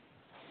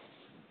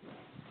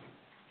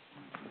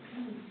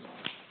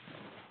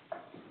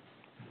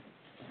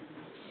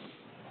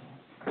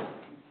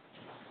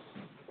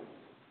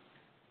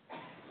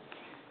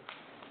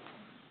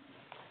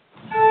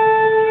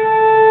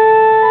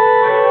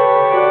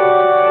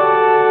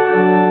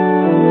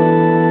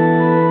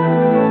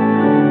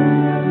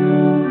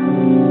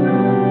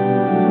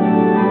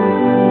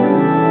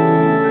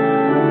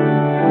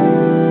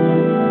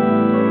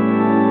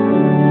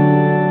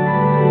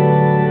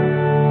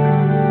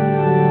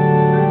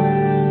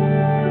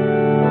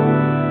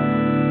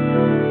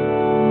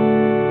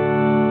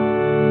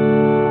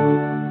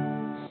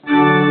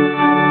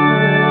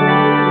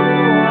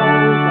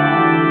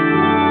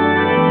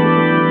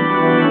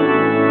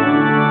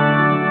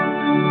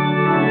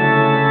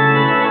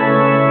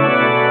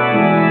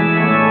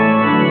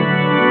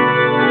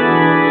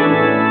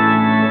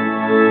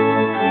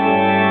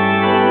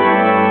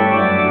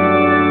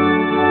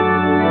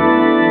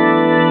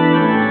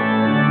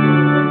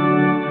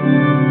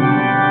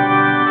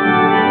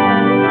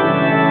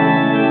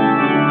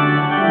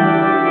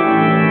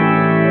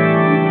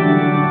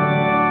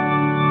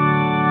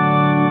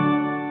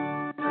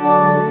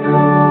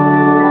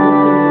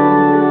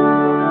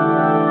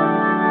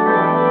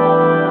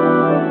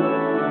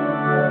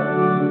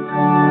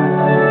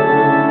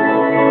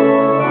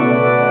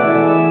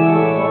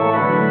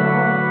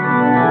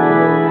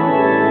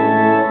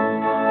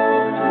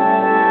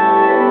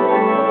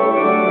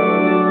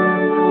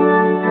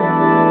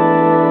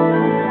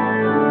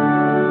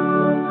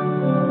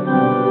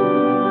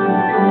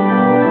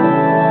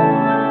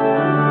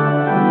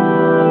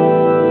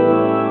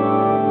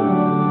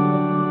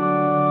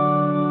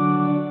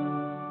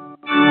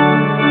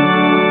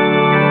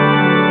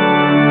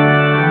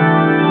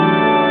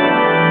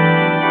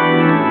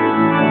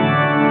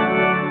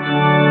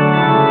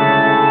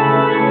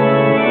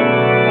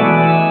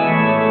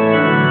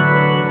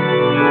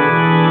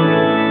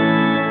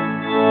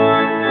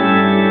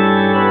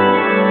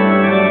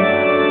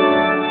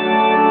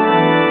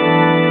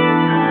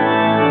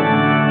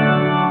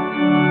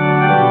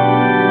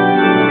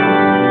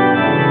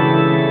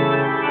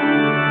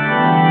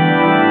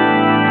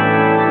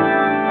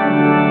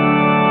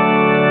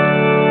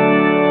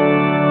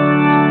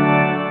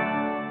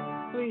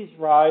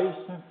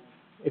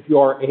 If you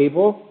are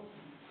able,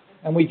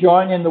 and we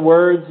join in the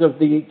words of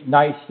the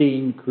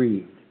Nicene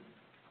Creed.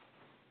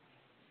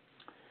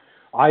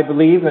 I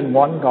believe in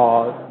one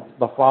God,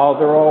 the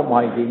Father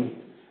Almighty,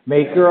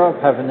 maker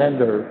of heaven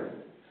and earth,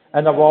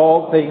 and of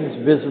all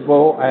things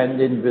visible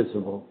and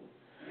invisible,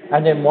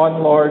 and in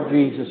one Lord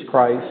Jesus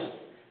Christ,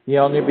 the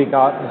only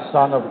begotten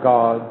Son of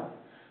God,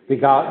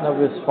 begotten of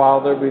his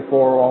Father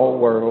before all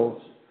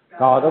worlds,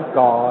 God of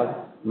God,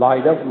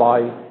 light of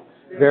light,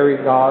 very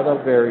God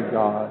of very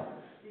God,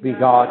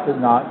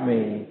 begotten, not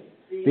made,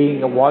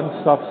 being of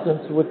one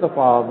substance with the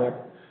Father,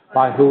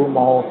 by whom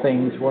all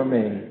things were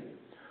made,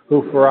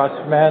 who for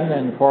us men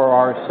and for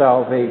our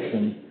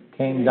salvation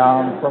came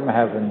down from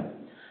heaven,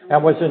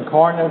 and was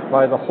incarnate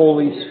by the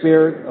Holy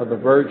Spirit of the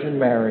Virgin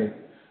Mary,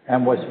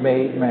 and was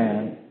made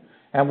man,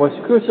 and was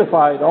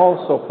crucified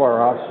also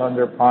for us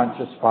under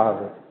Pontius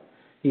Pilate.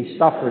 He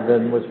suffered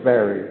and was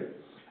buried,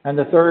 and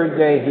the third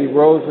day he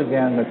rose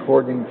again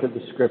according to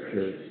the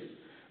Scriptures,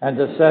 and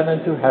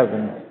ascended to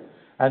heaven,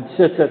 and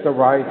sits at the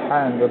right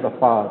hand of the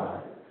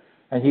Father.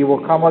 And he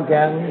will come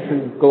again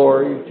to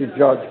glory to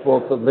judge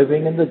both the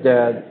living and the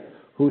dead,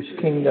 whose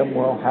kingdom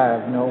will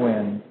have no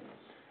end.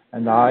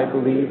 And I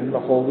believe in the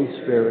Holy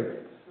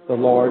Spirit, the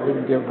Lord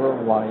and giver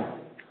of life,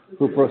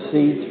 who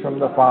proceeds from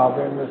the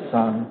Father and the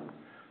Son,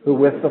 who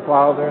with the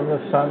Father and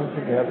the Son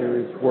together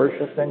is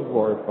worshipped and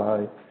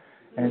glorified,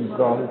 and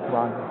God is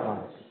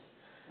glorified.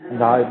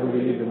 And I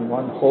believe in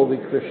one holy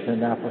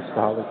Christian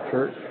apostolic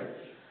church.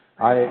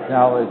 I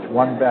acknowledge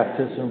one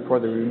baptism for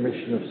the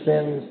remission of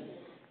sins,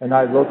 and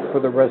I look for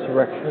the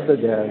resurrection of the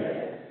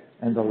dead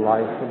and the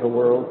life of the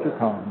world to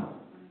come.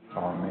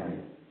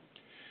 Amen.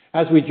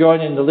 As we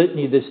join in the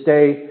litany this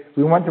day,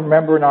 we want to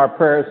remember in our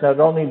prayers not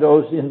only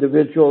those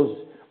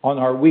individuals on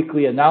our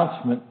weekly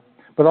announcement,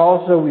 but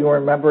also we will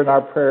remember in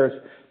our prayers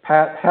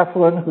Pat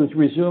Heflin, who's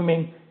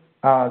resuming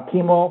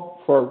chemo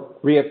for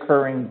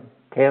reoccurring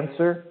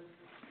cancer,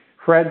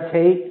 Fred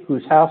Tate,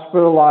 who's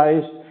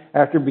hospitalized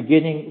after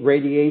beginning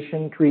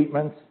radiation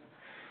treatments,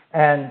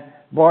 and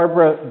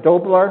Barbara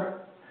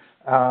Dobler,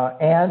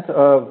 aunt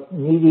of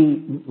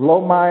needy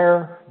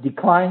Lohmeyer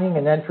declining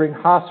and entering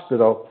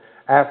hospital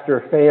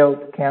after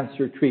failed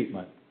cancer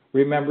treatment.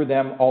 Remember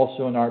them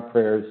also in our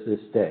prayers this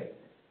day.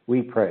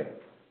 We pray.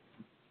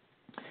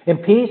 In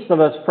peace, let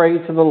us pray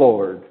to the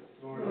Lord.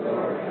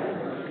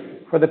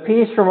 For the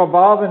peace from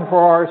above and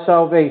for our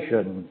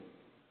salvation.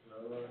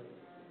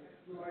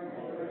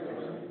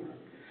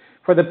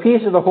 For the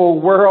peace of the whole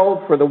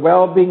world, for the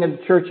well-being of the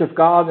Church of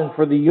God, and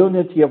for the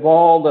unity of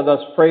all, let us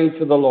pray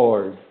to the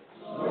Lord.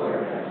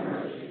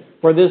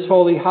 For this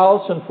holy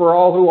house and for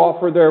all who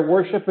offer their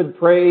worship and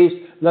praise,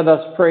 let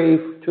us pray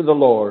to the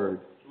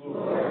Lord.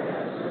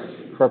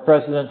 For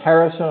President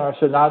Harrison, our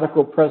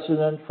synodical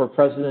president, for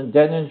President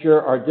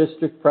Denninger, our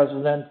district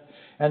president,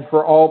 and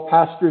for all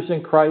pastors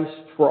in Christ,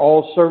 for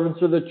all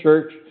servants of the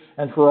church,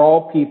 and for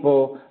all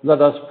people,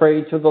 let us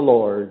pray to the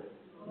Lord.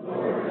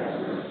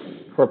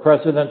 For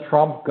President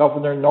Trump,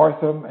 Governor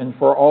Northam, and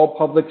for all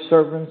public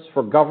servants,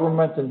 for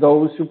government and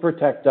those who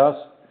protect us,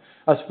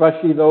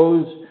 especially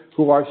those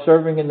who are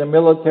serving in the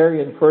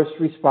military and first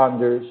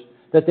responders,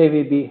 that they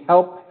may be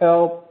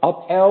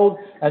upheld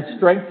and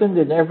strengthened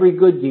in every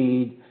good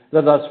deed,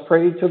 let us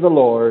pray to the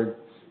Lord.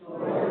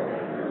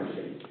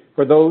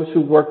 For those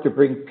who work to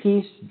bring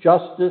peace,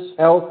 justice,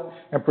 health,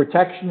 and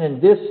protection in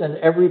this and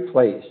every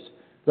place,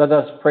 let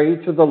us pray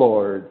to the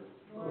Lord.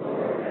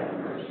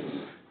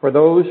 For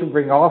those who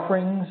bring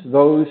offerings,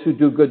 those who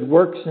do good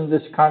works in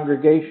this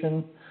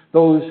congregation,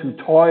 those who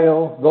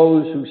toil,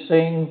 those who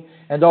sing,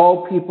 and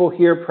all people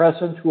here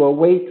present who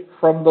await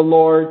from the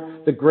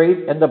Lord the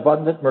great and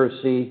abundant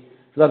mercy,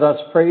 let us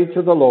pray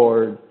to the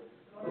Lord.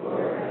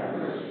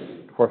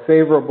 For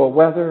favorable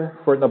weather,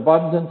 for an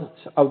abundance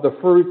of the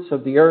fruits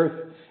of the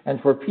earth,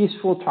 and for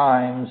peaceful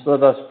times,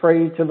 let us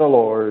pray to the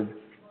Lord.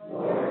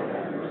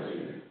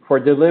 For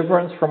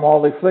deliverance from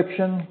all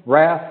affliction,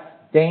 wrath,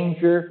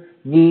 danger,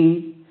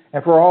 need,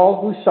 and for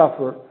all who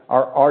suffer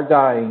are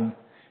dying,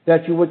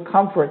 that you would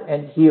comfort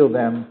and heal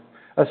them,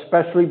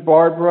 especially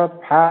Barbara,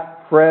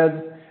 Pat,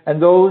 Fred,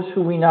 and those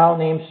who we now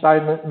name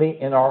silently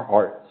in our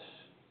hearts.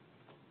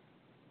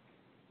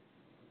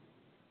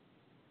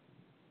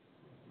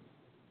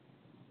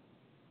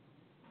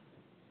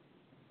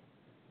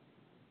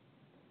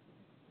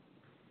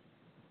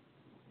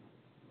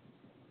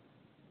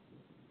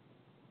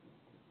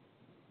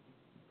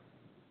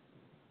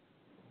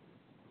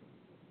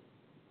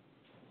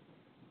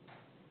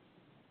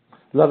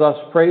 Let us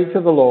pray to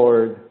the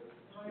Lord.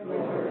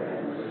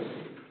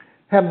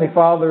 Heavenly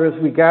Father,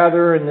 as we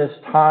gather in this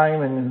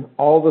time and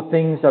all the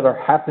things that are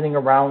happening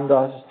around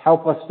us,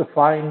 help us to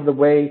find the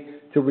way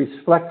to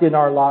reflect in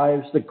our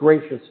lives the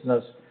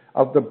graciousness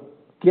of the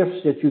gifts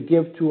that you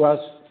give to us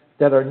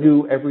that are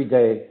new every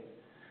day.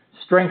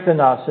 Strengthen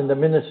us in the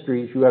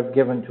ministries you have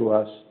given to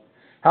us.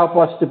 Help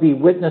us to be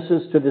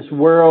witnesses to this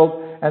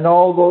world and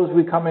all those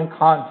we come in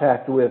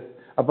contact with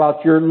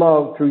about your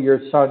love through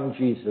your Son,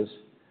 Jesus.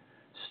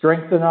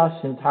 Strengthen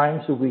us in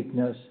times of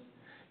weakness.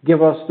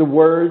 Give us the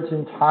words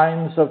in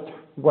times of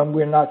when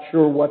we're not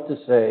sure what to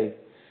say.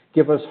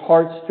 Give us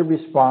hearts to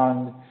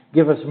respond.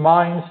 Give us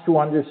minds to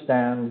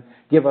understand.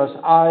 Give us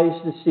eyes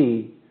to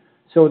see,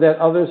 so that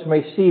others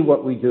may see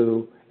what we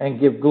do and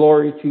give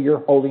glory to your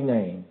holy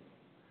name.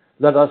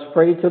 Let us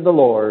pray to the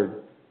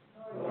Lord.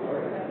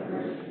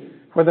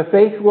 For the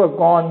faithful who have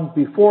gone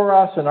before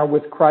us and are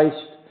with Christ,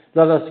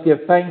 let us give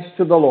thanks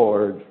to the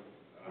Lord.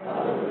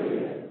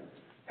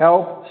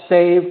 Help,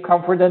 save,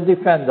 comfort, and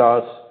defend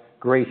us,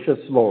 gracious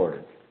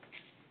Lord.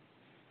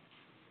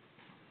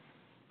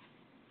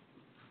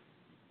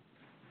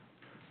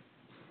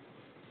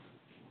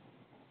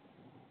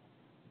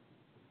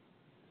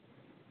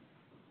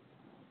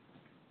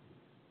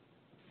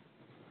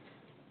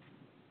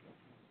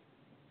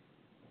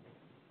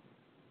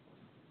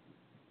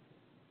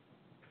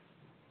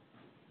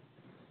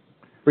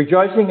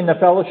 Rejoicing in the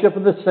fellowship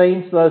of the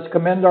saints, let us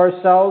commend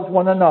ourselves,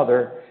 one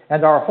another,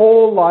 and our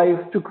whole life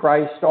to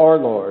Christ our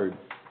Lord.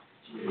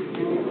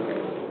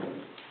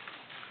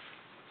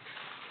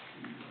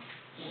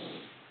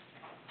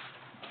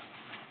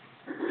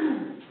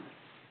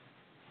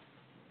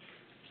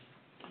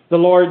 The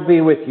Lord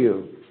be with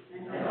you.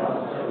 And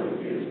also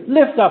with you.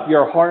 Lift up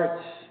your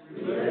hearts.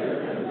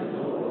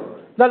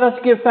 Let us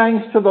give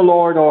thanks to the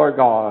Lord our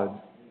God.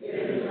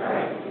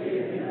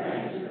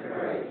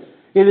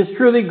 It is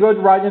truly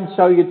good, right, and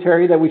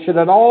salutary that we should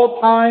at all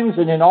times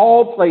and in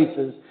all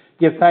places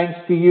give thanks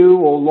to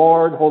you, O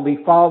Lord, Holy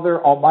Father,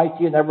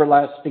 Almighty and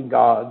everlasting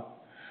God,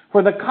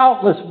 for the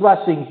countless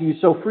blessings you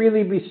so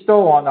freely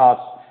bestow on us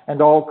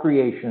and all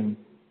creation.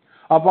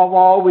 Above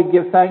all, we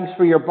give thanks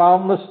for your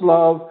boundless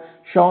love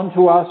shown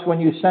to us when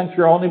you sent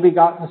your only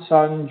begotten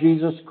Son,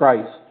 Jesus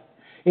Christ,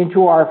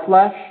 into our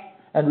flesh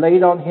and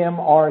laid on him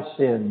our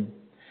sin,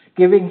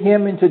 giving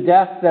him into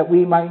death that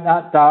we might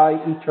not die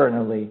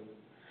eternally.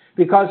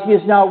 Because he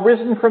is now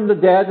risen from the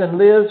dead and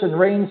lives and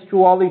reigns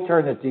to all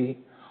eternity,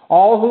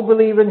 all who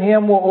believe in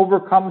him will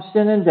overcome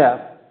sin and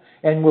death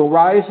and will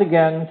rise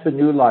again to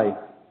new life.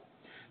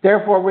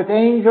 Therefore, with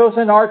angels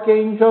and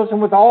archangels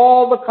and with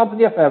all the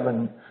company of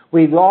heaven,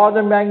 We laud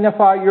and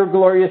magnify your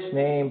glorious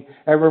name,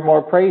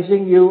 evermore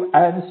praising you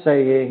and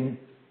saying,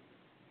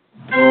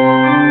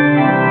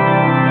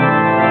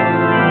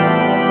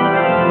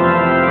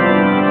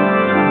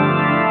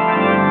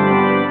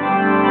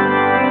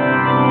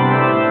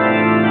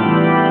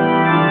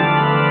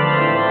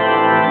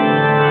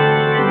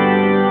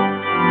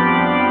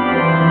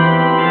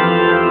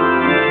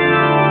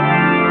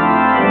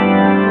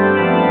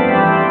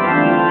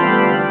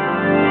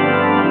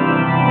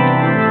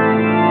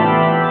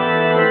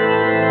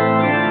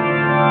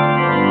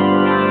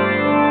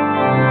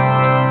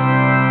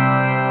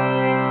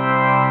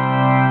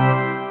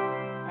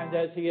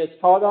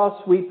 taught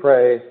us, we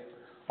pray,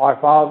 Our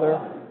Father,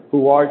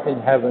 who art in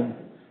heaven,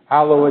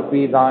 hallowed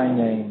be thy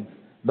name.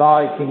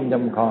 Thy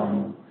kingdom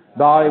come,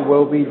 thy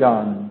will be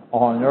done,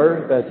 on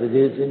earth as it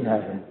is in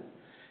heaven.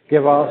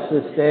 Give us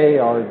this day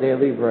our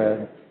daily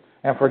bread,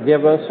 and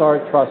forgive us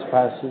our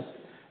trespasses,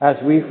 as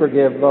we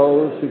forgive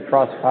those who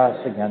trespass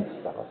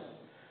against us.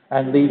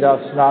 And lead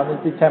us not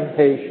into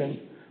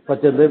temptation,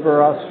 but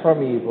deliver us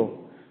from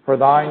evil. For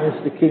thine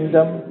is the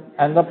kingdom,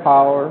 and the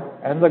power,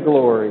 and the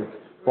glory,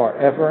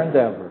 forever and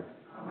ever.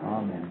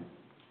 Amen.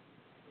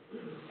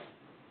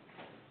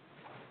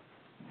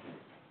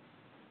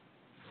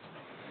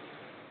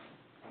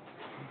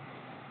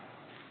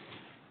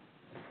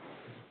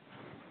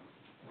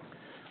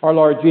 Our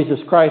Lord Jesus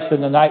Christ,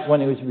 in the night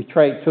when he was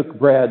betrayed, took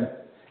bread.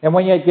 And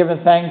when he had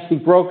given thanks, he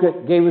broke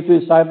it, gave it to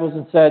his disciples,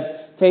 and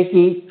said, Take,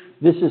 eat,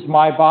 this is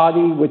my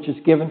body, which is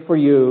given for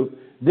you.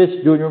 This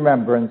do in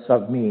remembrance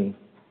of me.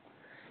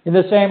 In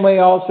the same way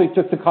also he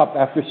took the cup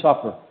after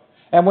supper.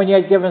 And when he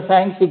had given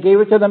thanks, he gave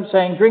it to them,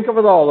 saying, Drink of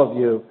it, all of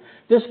you.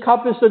 This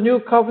cup is the new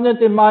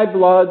covenant in my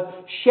blood,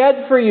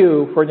 shed for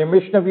you for the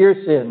remission of your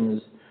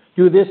sins.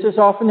 Do this as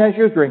often as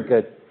you drink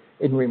it,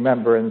 in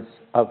remembrance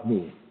of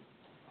me.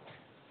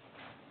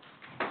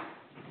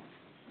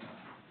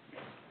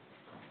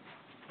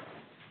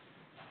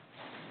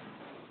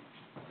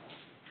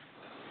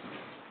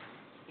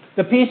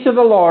 The peace of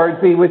the Lord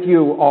be with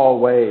you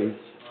always.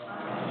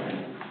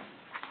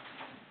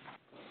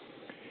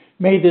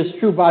 May this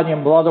true body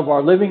and blood of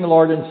our living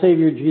Lord and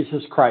Savior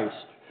Jesus Christ,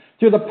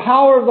 through the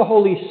power of the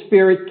Holy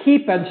Spirit,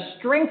 keep and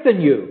strengthen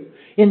you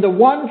in the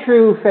one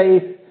true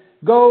faith.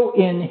 Go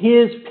in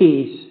his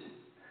peace.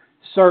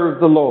 Serve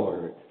the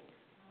Lord.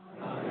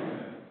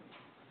 Amen.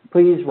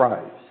 Please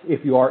rise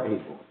if you are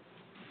able.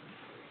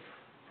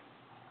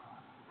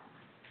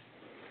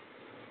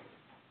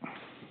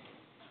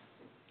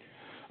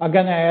 I'm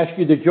going to ask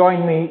you to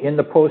join me in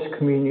the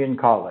post-communion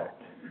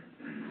collect.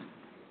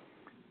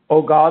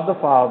 O God the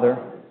Father,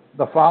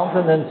 the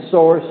fountain and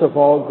source of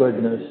all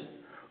goodness,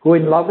 who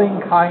in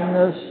loving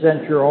kindness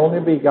sent your only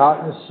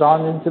begotten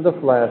Son into the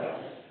flesh,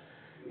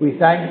 we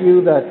thank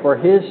you that for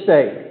his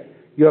sake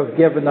you have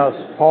given us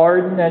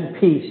pardon and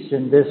peace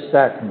in this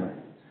sacrament.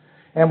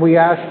 And we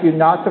ask you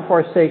not to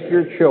forsake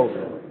your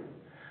children,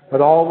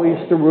 but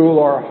always to rule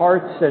our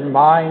hearts and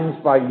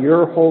minds by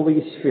your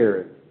Holy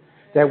Spirit,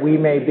 that we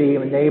may be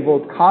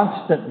enabled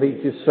constantly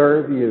to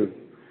serve you.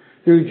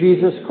 Through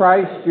Jesus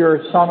Christ,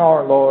 your Son,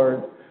 our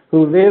Lord,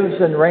 who lives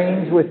and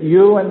reigns with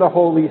you and the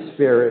Holy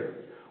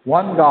Spirit,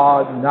 one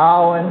God,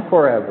 now and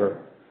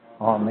forever.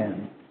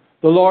 Amen.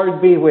 The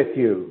Lord be with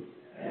you.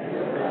 And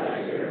with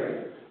thy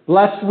spirit.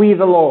 Bless we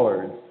the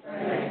Lord.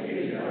 Thanks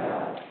be to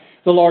God.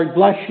 The Lord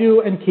bless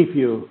you and keep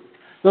you.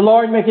 The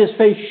Lord make his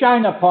face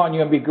shine upon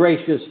you and be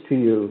gracious to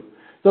you.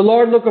 The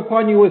Lord look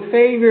upon you with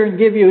favor and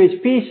give you his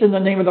peace, in the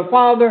name of the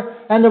Father,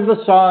 and of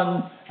the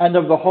Son, and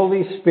of the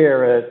Holy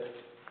Spirit.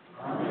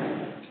 Amen.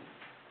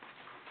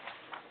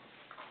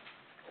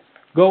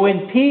 Go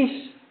in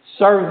peace,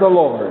 serve the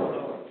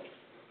Lord.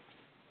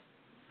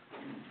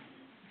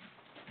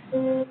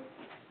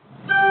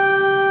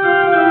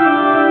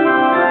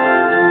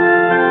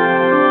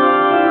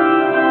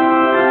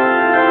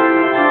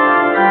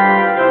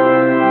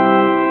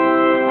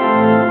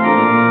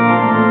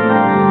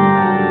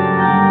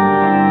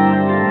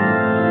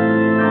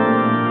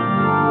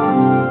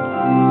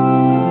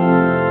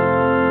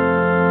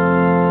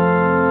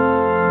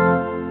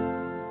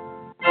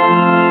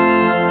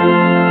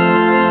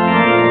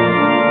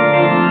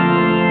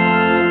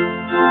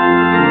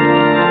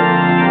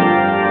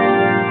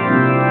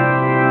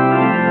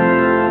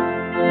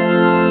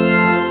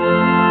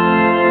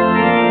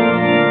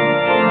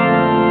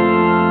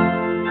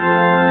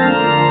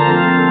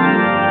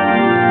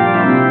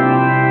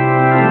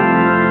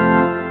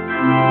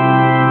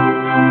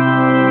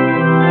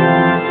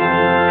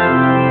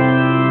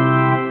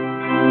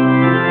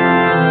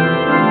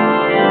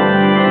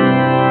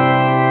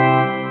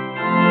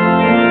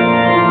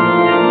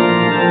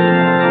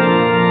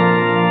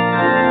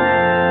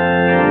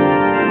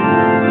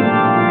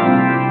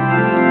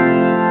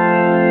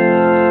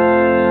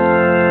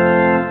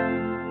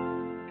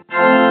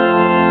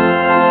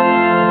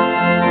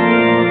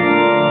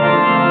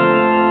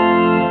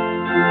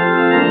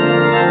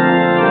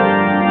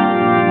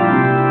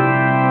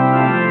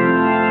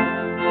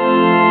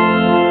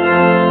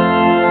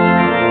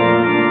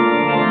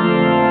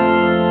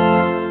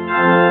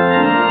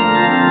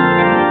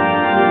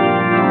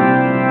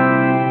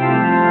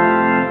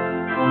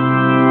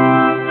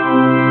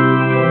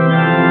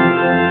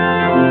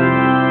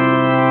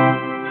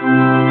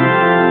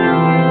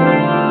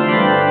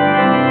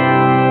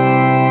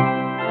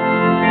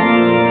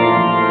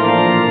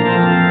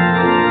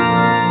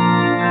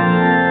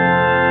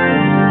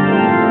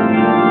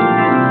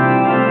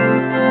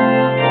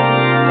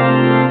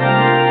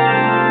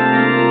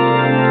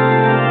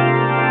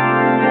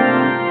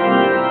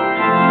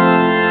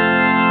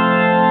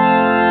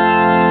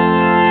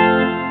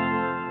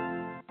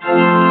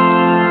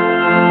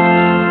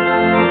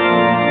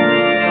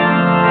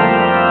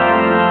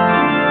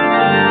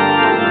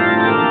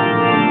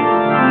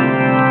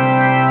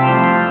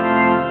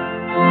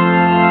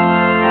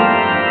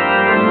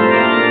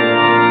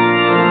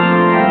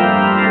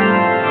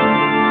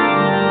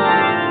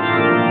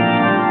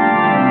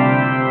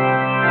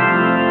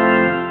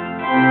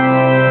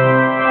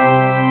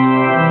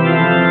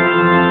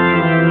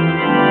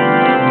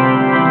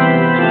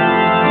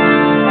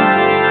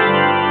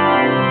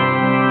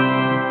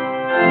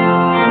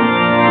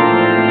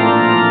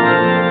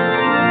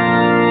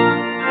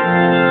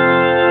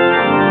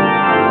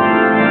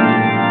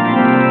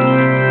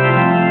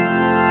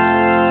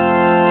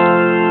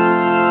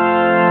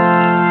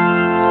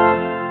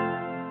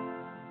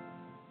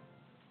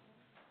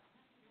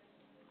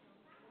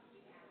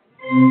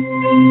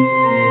 Amen.